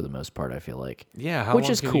place for the most part, I feel like. Yeah, which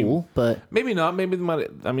is cool, but maybe not. Maybe they might.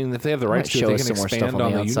 I mean, if they have the rights to it, show they us can some more expand stuff on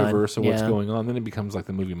on the the outside. universe of what's Yeah. going on. Then it becomes like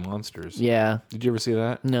the movie Monsters. yeah, Did you ever see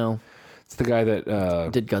that? no, It's the guy that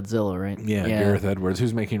did Godzilla, right? Gareth Edwards,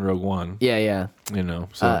 who's making Rogue One. Yeah, yeah. You know,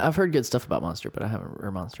 so I've heard good stuff about Monsters, but I haven't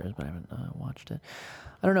watched it.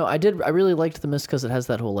 I don't know. I really liked The Mist because it has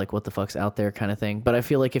that whole like what the fuck's out there kind of thing. But I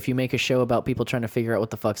feel like if you make a show about people trying to figure out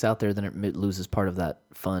what the fuck's out there, then it loses part of that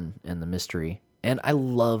fun and the mystery. And I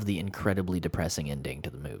love the incredibly depressing ending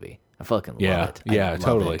to the movie. I fucking love it. I love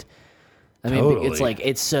totally. it. I mean, Totally. it's like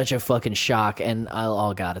it's such a fucking shock, and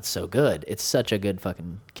oh god, it's so good. It's such a good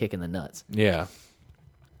fucking kick in the nuts. Yeah.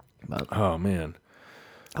 But Oh man,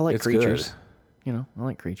 I like it's creatures. good. You know, I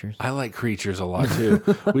like creatures. I like creatures a lot too.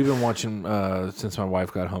 We've been watching since my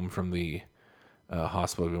wife got home from the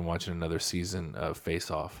hospital. We've been watching another season of Face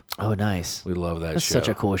Off. Oh, nice. We love that That's show. such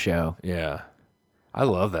a cool show. Yeah, I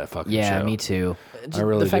love that fucking show. Yeah, me too.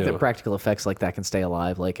 really the fact do. that practical effects like that can stay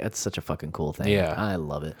alive, like that's such a fucking cool thing. Yeah. I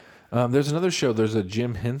love it. There's another show. There's a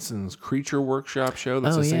Jim Henson's Creature Workshop show.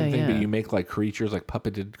 That's Oh, the same yeah, thing, but yeah. you make like creatures, like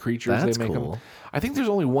puppeted creatures. That's they make cool. them. I think there's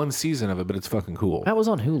only one season of it, but it's fucking cool. That was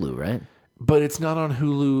on Hulu, right? But it's not on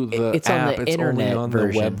Hulu. The It's on app. the it's internet only on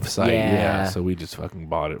version. the website. Yeah. So we just fucking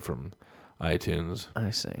bought it from iTunes. I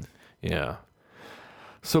see. Yeah.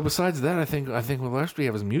 So besides that, I think what else we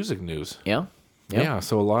have is music news. Yeah. Yeah.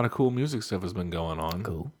 So a lot of cool music stuff has been going on.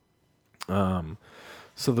 Cool.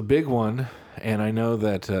 So the big one, and I know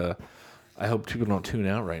that I hope people don't tune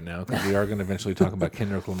out right now because we are going to eventually talk about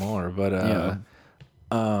Kendrick Lamar. But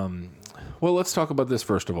well, let's talk about this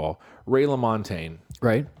first of all. Ray LaMontagne.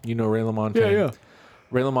 Right. You know Ray LaMontagne? Yeah.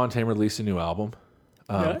 Ray LaMontagne released a new album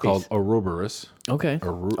called Ouroboros. Okay.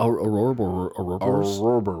 Ouroboros.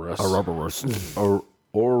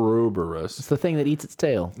 Ouroboros. It's the thing that eats its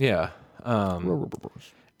tail. Yeah.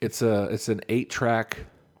 It's an 8-track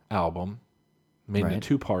album made into Right.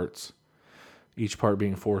 2 parts, each part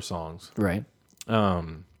being 4 songs. Right.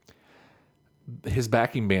 His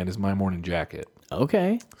backing band is My Morning Jacket.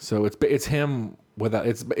 Okay. So it's him without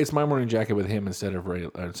it's My Morning Jacket with him instead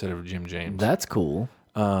of Jim James. That's cool.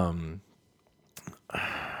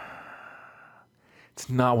 It's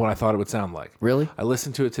not what I thought it would sound like. Really? I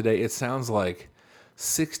listened to it today. It sounds like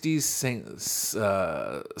 60s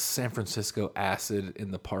San Francisco acid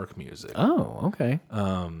in the park music. Oh, okay.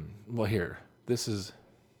 Well, here. This is.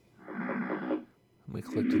 Let me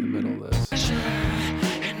click to the middle of this.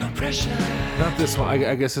 Not this one.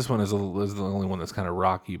 I guess this one is the only one that's kind of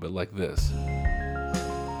rocky, but like this.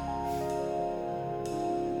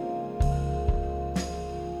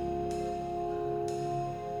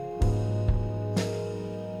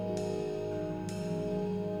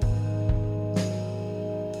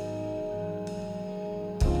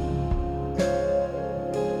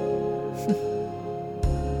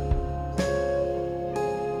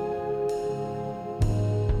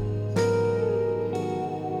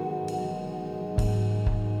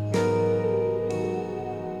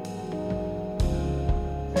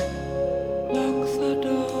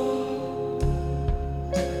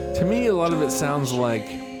 lot of it sounds like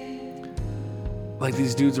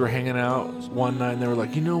these dudes were hanging out one night and they were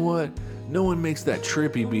like, you know what? No one makes that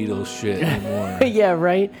trippy Beatles shit anymore. Yeah,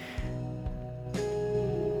 right.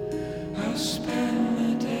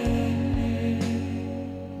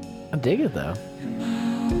 I dig it though.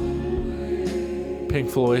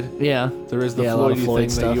 Pink Floyd. Yeah. There is the Yeah, a lot of Floyd Floyd thing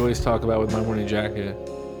stuff. that you always talk about with My Morning Jacket.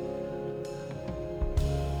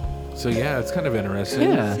 So yeah, it's kind of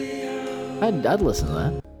interesting. Yeah. I'd listen to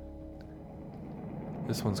that.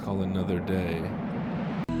 This one's called Another Day.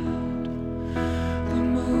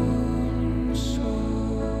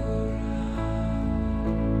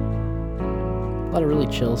 A lot of really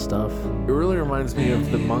chill stuff. It really reminds me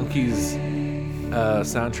of the Monkees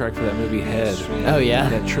soundtrack for that movie Head. Oh yeah.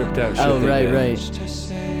 That tripped out shit. Oh they right, did. right.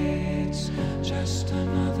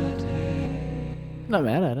 Not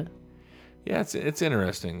mad at it. Yeah, it's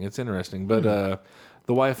interesting. It's interesting. But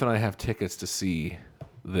the wife and I have tickets to see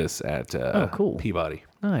this at cool. Peabody.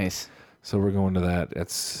 Nice. So we're going to that.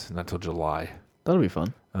 It's not till July. That'll be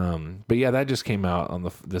fun. But yeah, that just came out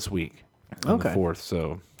on this week. On Okay. the 4th,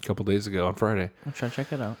 so a couple days ago on Friday. I'll try to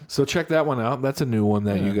check it out. So check that one out. That's a new one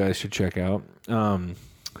that you guys should check out.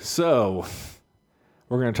 So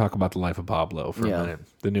we're going to talk about The Life of Pablo for a minute.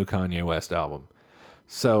 The new Kanye West album.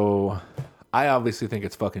 So I obviously think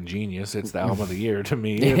it's fucking genius. It's the album of the year to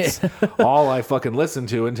me. It's all I fucking listened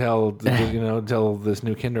to until this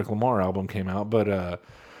new Kendrick Lamar album came out. But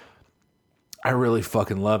I really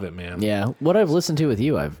fucking love it, man. Yeah. What I've listened to with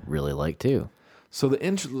you, I've really liked too. So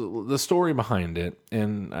the story behind it,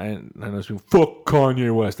 and I know it's fuck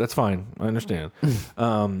Kanye West. That's fine. I understand.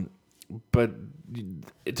 But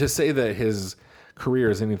to say that his career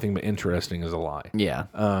is anything but interesting is a lie. Yeah.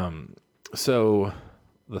 So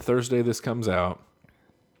the Thursday this comes out,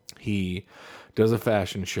 he does a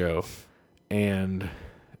fashion show and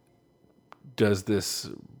puts this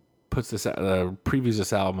previews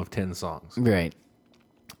this album of 10 songs. Right.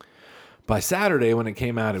 By Saturday, when it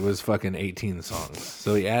came out, it was fucking 18 songs.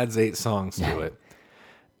 So he adds 8 songs to it.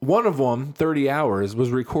 One of them, 30 Hours,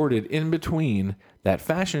 was recorded in between that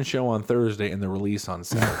fashion show on Thursday and the release on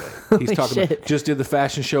Saturday. He's talking about, just did the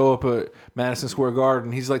fashion show up at Madison Square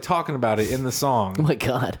Garden. He's like talking about it in the song. Oh my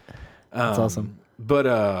God. That's awesome.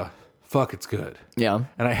 But, fuck, it's good. Yeah.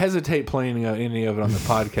 And I hesitate playing any of it on the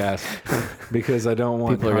podcast because I don't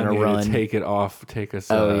want People are gonna Kanye run. to take us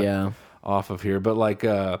off of here. But like,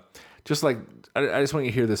 I just want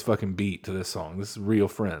you to hear this fucking beat to this song. This is Real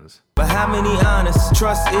Friends. But how many honest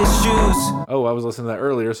trust issues? Oh, I was listening to that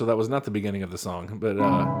earlier, so that was not the beginning of the song. But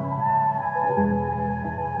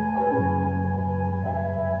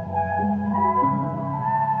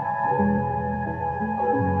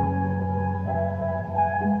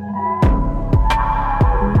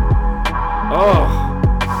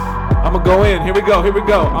I'm gonna go in. Here we go.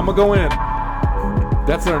 I'm gonna go in.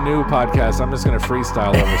 That's our new podcast. I'm just gonna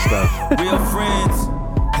freestyle over stuff. Real friends.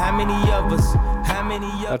 How many of us? How many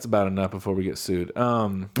of That's about enough before we get sued.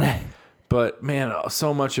 But man,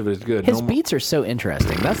 so much of it is good. His beats are so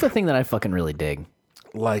interesting. That's the thing that I fucking really dig.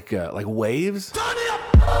 Like Waves. Step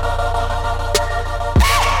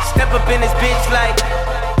up in this bitch like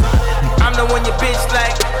I'm the one your bitch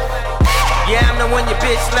like. Yeah, I'm the one your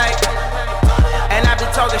bitch like. And I be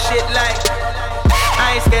talking shit like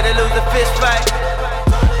I ain't scared to lose a fist fight.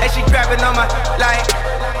 And she grabbing on my like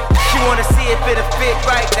she wanna see if it'll fit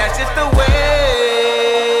right. That's just the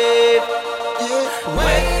wave.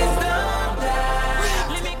 Waves don't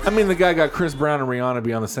die. I mean, the guy got Chris Brown and Rihanna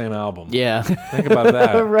be on the same album. Yeah. Think about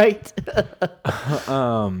that. Right.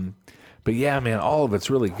 But yeah, man, all of it's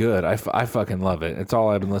really good. I fucking love it. It's all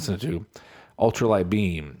I've been listening to. Ultralight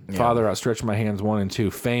Beam, Father Outstretch My Hands 1 and 2.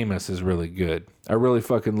 Famous is really good. I really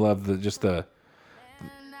fucking love the.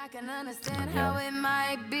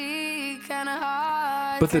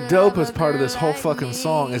 But the dopest part of this whole fucking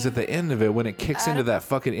song is at the end of it when it kicks into that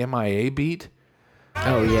fucking MIA beat.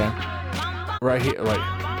 Oh yeah. Right here, like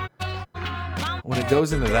when it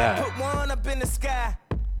goes into that. Put one up in the sky.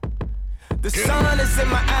 The sun is in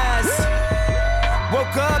my eyes.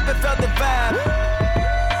 Woke up and felt the vibe.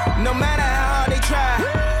 No matter how hard they try,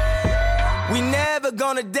 we never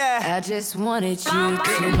gonna die. I just wanted you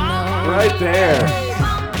to know. Right there.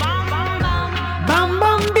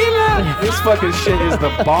 This fucking shit is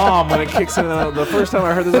the bomb when it kicks in. The first time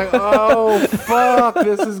I heard this, like, oh, fuck,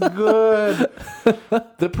 this is good.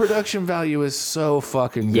 The production value is so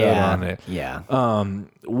fucking good on it. Yeah.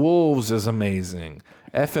 Wolves is amazing.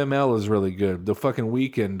 FML is really good. The fucking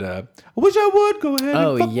Weekend. I wish I would go ahead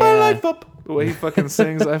and fuck my life up. The way he fucking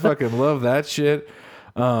sings, I fucking love that shit.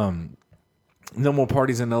 No More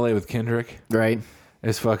Parties in LA with Kendrick. Right.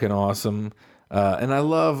 It's fucking awesome. And I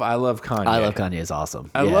love Kanye. I love Kanye. It's awesome.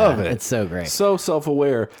 I love it. It's so great. So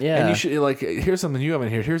self-aware. Yeah. And you should like. Here's something you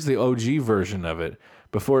haven't heard. Here's the OG version of it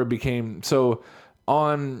before it became so.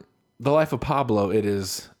 On The Life of Pablo, it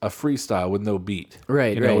is a freestyle with no beat.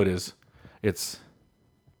 Right. You know right. it is. It's.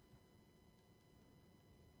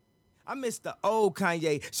 I miss the old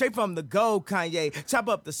Kanye, straight from the gold Kanye. Chop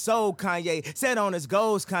up the soul Kanye, set on his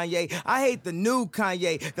goals Kanye. I hate the new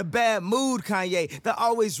Kanye, the bad mood Kanye, the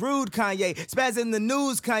always rude Kanye, spaz in the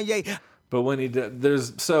news Kanye. But when he did,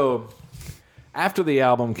 after the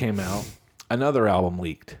album came out, another album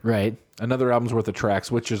leaked. Right. Another album's worth of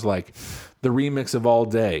tracks, which is like the remix of All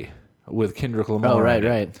Day with Kendrick Lamar. Oh, right,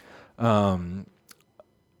 in it. right.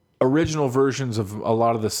 Original versions of a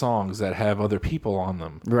lot of the songs that have other people on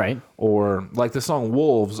them. Right. Or like the song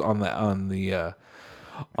Wolves on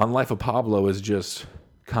Life of Pablo is just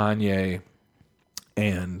Kanye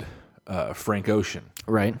and Frank Ocean.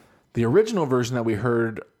 Right. The original version that we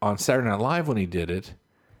heard on Saturday Night Live when he did it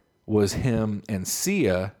was him and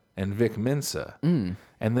Sia and Vic Mensa.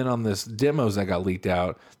 And then on this demos that got leaked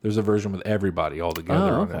out, there's a version with everybody all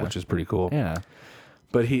together on it, which is pretty cool. Yeah.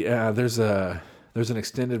 But there's an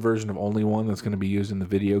extended version of Only One that's going to be used in the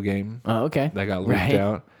video game. Oh, okay. That got leaked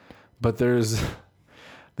out. But there's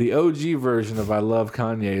the OG version of I Love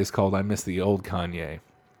Kanye is called I Miss the Old Kanye.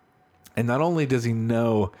 And not only does he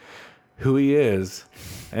know who he is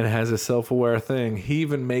and has a self-aware thing, he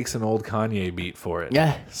even makes an old Kanye beat for it.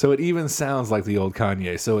 Yeah. So it even sounds like the old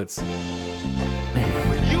Kanye. So it's...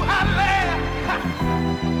 You out there,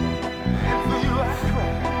 and for you I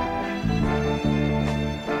cry.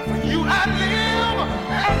 For you I live,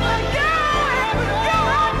 and for you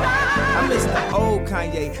I die. I miss the old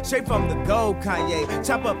Kanye, straight from the gold Kanye.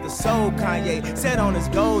 Chop up the soul Kanye, set on his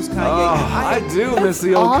goals Kanye. I do miss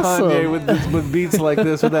the old awesome. Kanye with beats like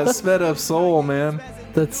this, with that sped up soul, man.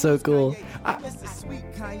 That's so cool.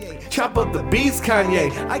 Chop up the beats,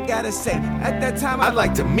 Kanye. I gotta say, at that time I'd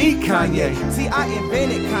like to meet Kanye. See, I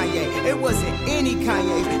invented Kanye. It wasn't any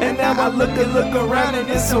Kanye. And now I look around and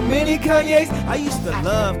there's so many Kanyes. I used to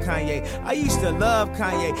love Kanye. I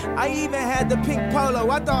even had the pink polo.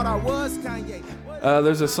 I thought I was Kanye.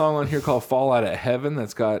 There's a song on here called Fall Out of Heaven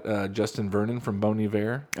that's got Justin Vernon from Bon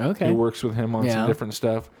Iver. Okay. Who works with him on some different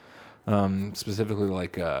stuff. Specifically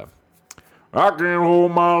like... I can't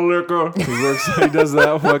hold my liquor. He does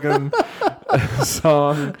that fucking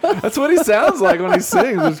song. That's what he sounds like when he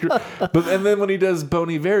sings. And then when he does Bon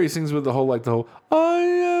Iver, he sings with the whole I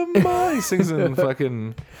am my. He sings in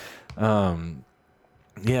fucking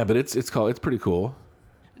yeah. But it's pretty cool.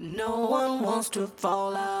 No one wants to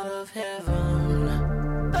fall out of heaven.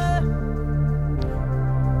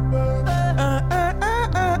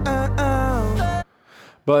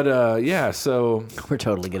 But yeah, so We're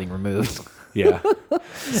totally getting removed. yeah.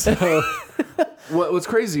 So what's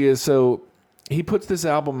crazy is he puts this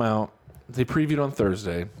album out. They previewed on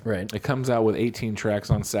Thursday. Right. It comes out with 18 tracks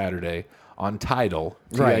on Saturday on Tidal,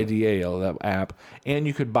 Right. Tidal, that app, and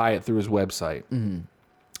you could buy it through his website. Mm-hmm.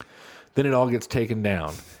 Then it all gets taken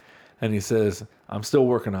down, and he says, "I'm still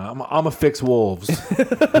working on it. I'm a fix Wolves."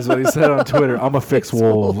 Is what he said on Twitter. I'm a fix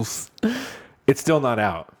Wolves. It's still not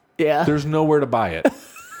out. Yeah. There's nowhere to buy it.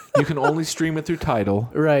 You can only stream it through Tidal.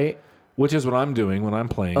 Right. Which is what I'm doing when I'm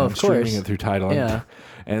playing. Oh, I'm of streaming course. it through Tidal. Yeah.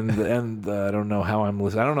 And I don't know how I'm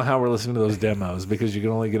listening. I don't know how we're listening to those demos because you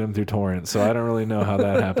can only get them through torrent. So I don't really know how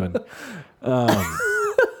that happened.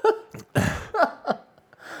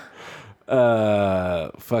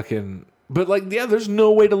 But like, yeah, there's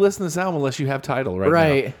no way to listen to this album unless you have Tidal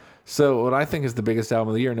right now. So what I think is the biggest album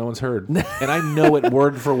of the year, no one's heard, and I know it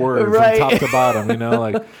word for word Right. from top to bottom. You know,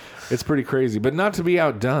 like it's pretty crazy. But not to be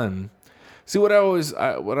outdone. See, what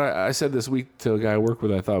I said this week to a guy I work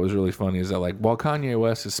with, I thought was really funny, is that like while Kanye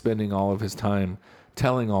West is spending all of his time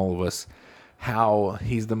telling all of us how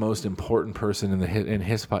he's the most important person in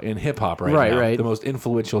hip hop right now, right. the most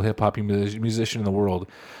influential hip hop musician in the world.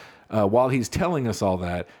 While he's telling us all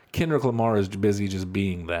that, Kendrick Lamar is busy just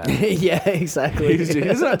being that. Yeah, exactly.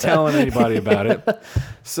 He's not telling anybody about it.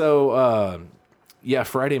 So, yeah,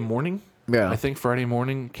 Friday morning. Yeah. I think Friday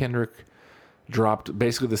morning, Kendrick dropped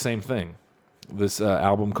basically the same thing. This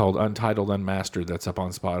album called Untitled Unmastered that's up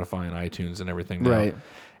on Spotify and iTunes and everything now. Right.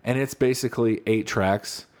 And it's basically 8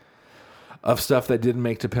 tracks of stuff that didn't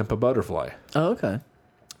make To Pimp a Butterfly. Oh, okay.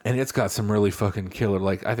 And it's got some really fucking killer,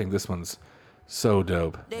 like, I think this one's so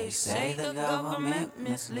dope. They say the government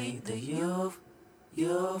mislead the youth. Tell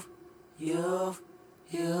them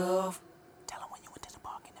when you went to the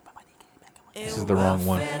park and everybody came back and went. This is the wrong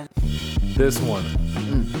one. This one.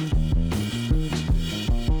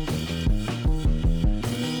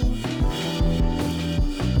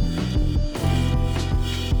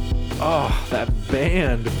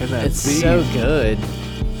 band and that It's beat. so good.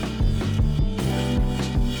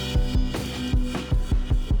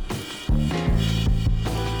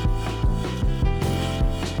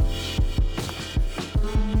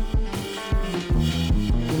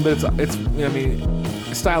 But it's I mean,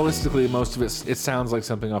 stylistically, most of it sounds like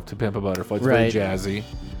something off To Pimp a Butterfly. It's Right. very jazzy.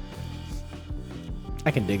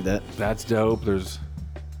 I can dig that. That's dope. There's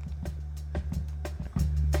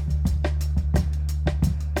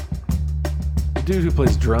the dude who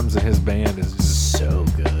plays drums in his band is just So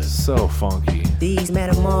good. so funky. These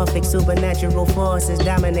metamorphic supernatural forces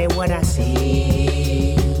dominate what I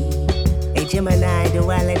see. A Gemini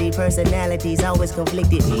duality personalities always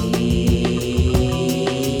conflicted me.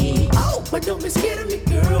 Oh, but don't be scared of me,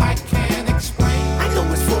 girl. I can't explain. I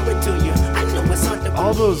know it's foreign to you. I know it's hard to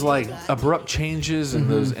All those like abrupt changes and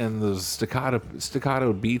those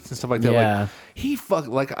staccato beats and stuff like that. Yeah. Like he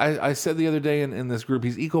like I said the other day in this group,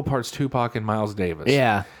 he's equal parts Tupac and Miles Davis.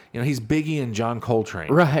 Yeah. You know, he's Biggie and John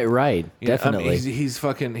Coltrane. Right. You know, I mean, Definitely.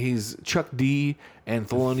 he's Chuck D and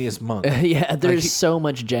Thelonious Monk. Yeah, there's he- so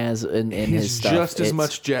much jazz in his He's stuff. just as It's-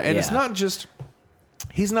 much jazz, and it's yeah. not just.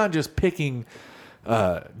 He's not just picking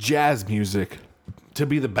jazz music to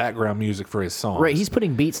be the background music for his songs. Right, he's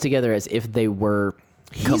putting beats together as if they were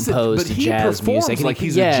He's composed but he jazz performs music. And like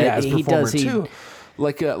he's yeah, a jazz he performer does, he- too.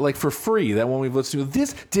 Like for Free, that one we've listened to.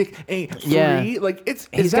 This dick ain't free. Yeah. Like it's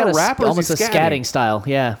He's is got that a, rap or is almost he a scatting style.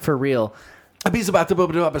 Yeah, for real. He's about to boo.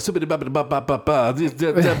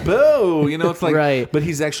 You know, it's like Right. But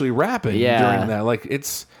he's actually rapping Yeah. during that. Like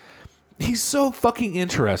he's so fucking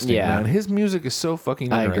interesting, Yeah. man. His music is so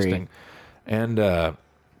fucking I agree. interesting. And I'm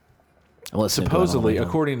listening to it on the supposedly, way home.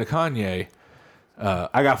 according to Kanye,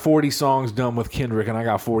 I got 40 songs done with Kendrick and I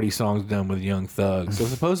got 40 songs done with Young Thug. So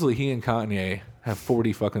supposedly he and Kanye have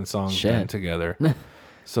 40 fucking songs Shit. done together.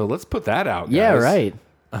 So let's put that out, guys. Yeah, right.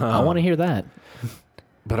 I want to hear that.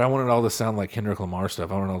 But I want it all to sound like Kendrick Lamar stuff.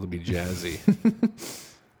 I want it all to be jazzy.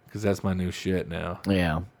 Because that's my new shit now.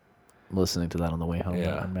 Yeah. I'm listening to that on the way home.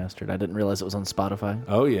 Yeah. Unmastered. I didn't realize it was on Spotify.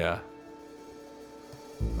 Oh, yeah.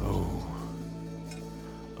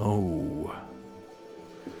 Oh.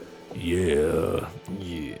 Yeah.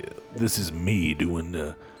 This is me doing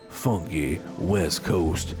the funky West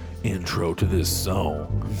Coast intro to this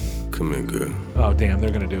song. Come in, girl. Oh, damn,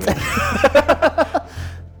 they're going to do it.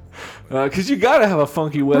 Because you got to have a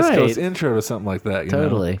funky West Right. Coast intro to something like that, you know?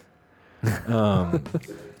 Totally.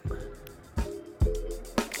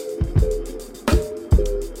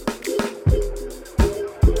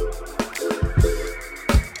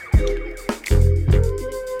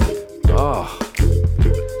 Oh.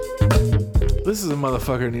 This is a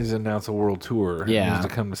motherfucker who needs to announce a world tour. He Yeah. needs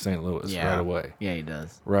to come to St. Louis right away. Yeah, he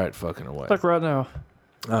does. Right fucking away. right now.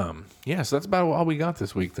 Yeah, so that's about all we got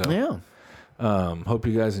this week, though. Yeah. Hope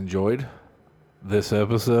you guys enjoyed this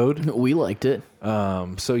episode. We liked it.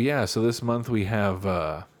 So this month we have we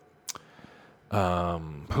got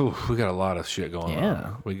a lot of shit going Yeah.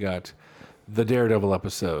 on. We got the Daredevil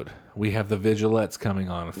episode. We have the Vigilettes coming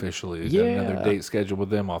on officially. We've got another Yeah. date scheduled with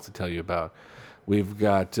them I'll have to tell you about. We've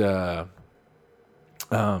got some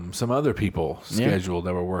other people scheduled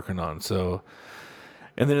that we're working on. So,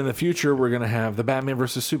 and then in the future we're gonna have the Batman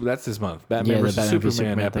versus Super. That's this month. Batman Yeah, the versus Batman versus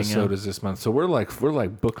Superman Superman thing, episode yeah. is this month. So we're like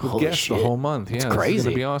booked with Holy guests the shit. whole month. Yeah, It's this is crazy.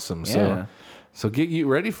 gonna be awesome. Yeah. So get you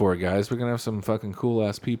ready for it, guys. We're gonna have some fucking cool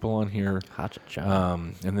ass people on here. Hot shot.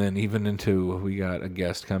 And then even into we got a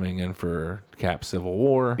guest coming in for Cap Civil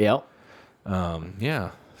War. Yep. Yeah.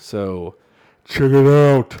 So check it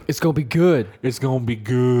out. It's going to be good. It's gonna be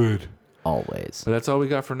good. Always. But that's all we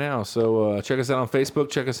got for now. So check us out on Facebook.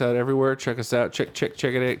 Check us out everywhere. Check us out. Check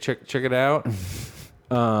it out.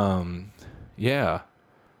 Yeah.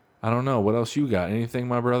 I don't know. What else you got? Anything,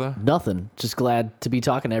 my brother? Nothing. Just glad to be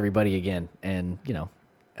talking to everybody again. And,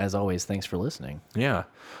 as always, thanks for listening. Yeah.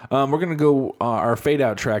 We're going to go, our fade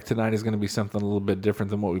out track tonight is going to be something a little bit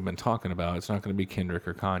different than what we've been talking about. It's not going to be Kendrick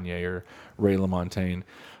or Kanye or Ray LaMontagne.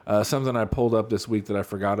 Something I pulled up this week that I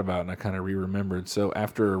forgot about and I kind of re-remembered. So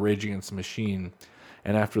after Rage Against the Machine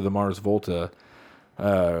and after the Mars Volta,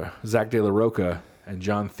 Zach De La Rocha and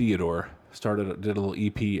John Theodore did a little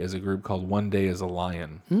EP as a group called One Day as a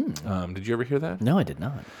Lion. Did you ever hear that? No, I did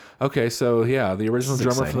not. Okay, so yeah, the original This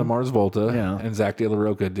is drummer for the exciting. Mars Volta Yeah. and Zach De La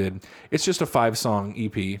Rocha did. It's just a 5-song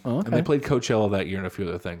EP, Oh, okay. and they played Coachella that year and a few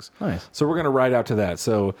other things. Nice. So we're gonna ride out to that.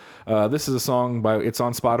 So this is a song it's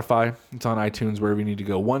on Spotify, it's on iTunes, wherever you need to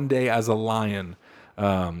go. One Day as a Lion,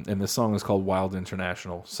 and the song is called Wild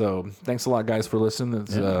International. So thanks a lot, guys, for listening.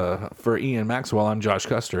 It's, for Ian Maxwell, I'm Josh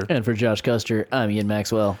Custer, And for Josh Custer, I'm Ian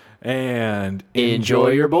Maxwell. and Enjoy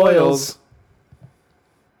your boils.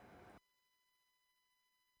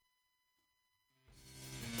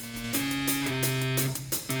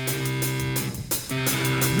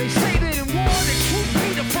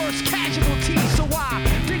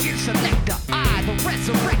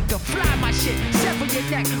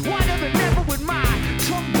 back.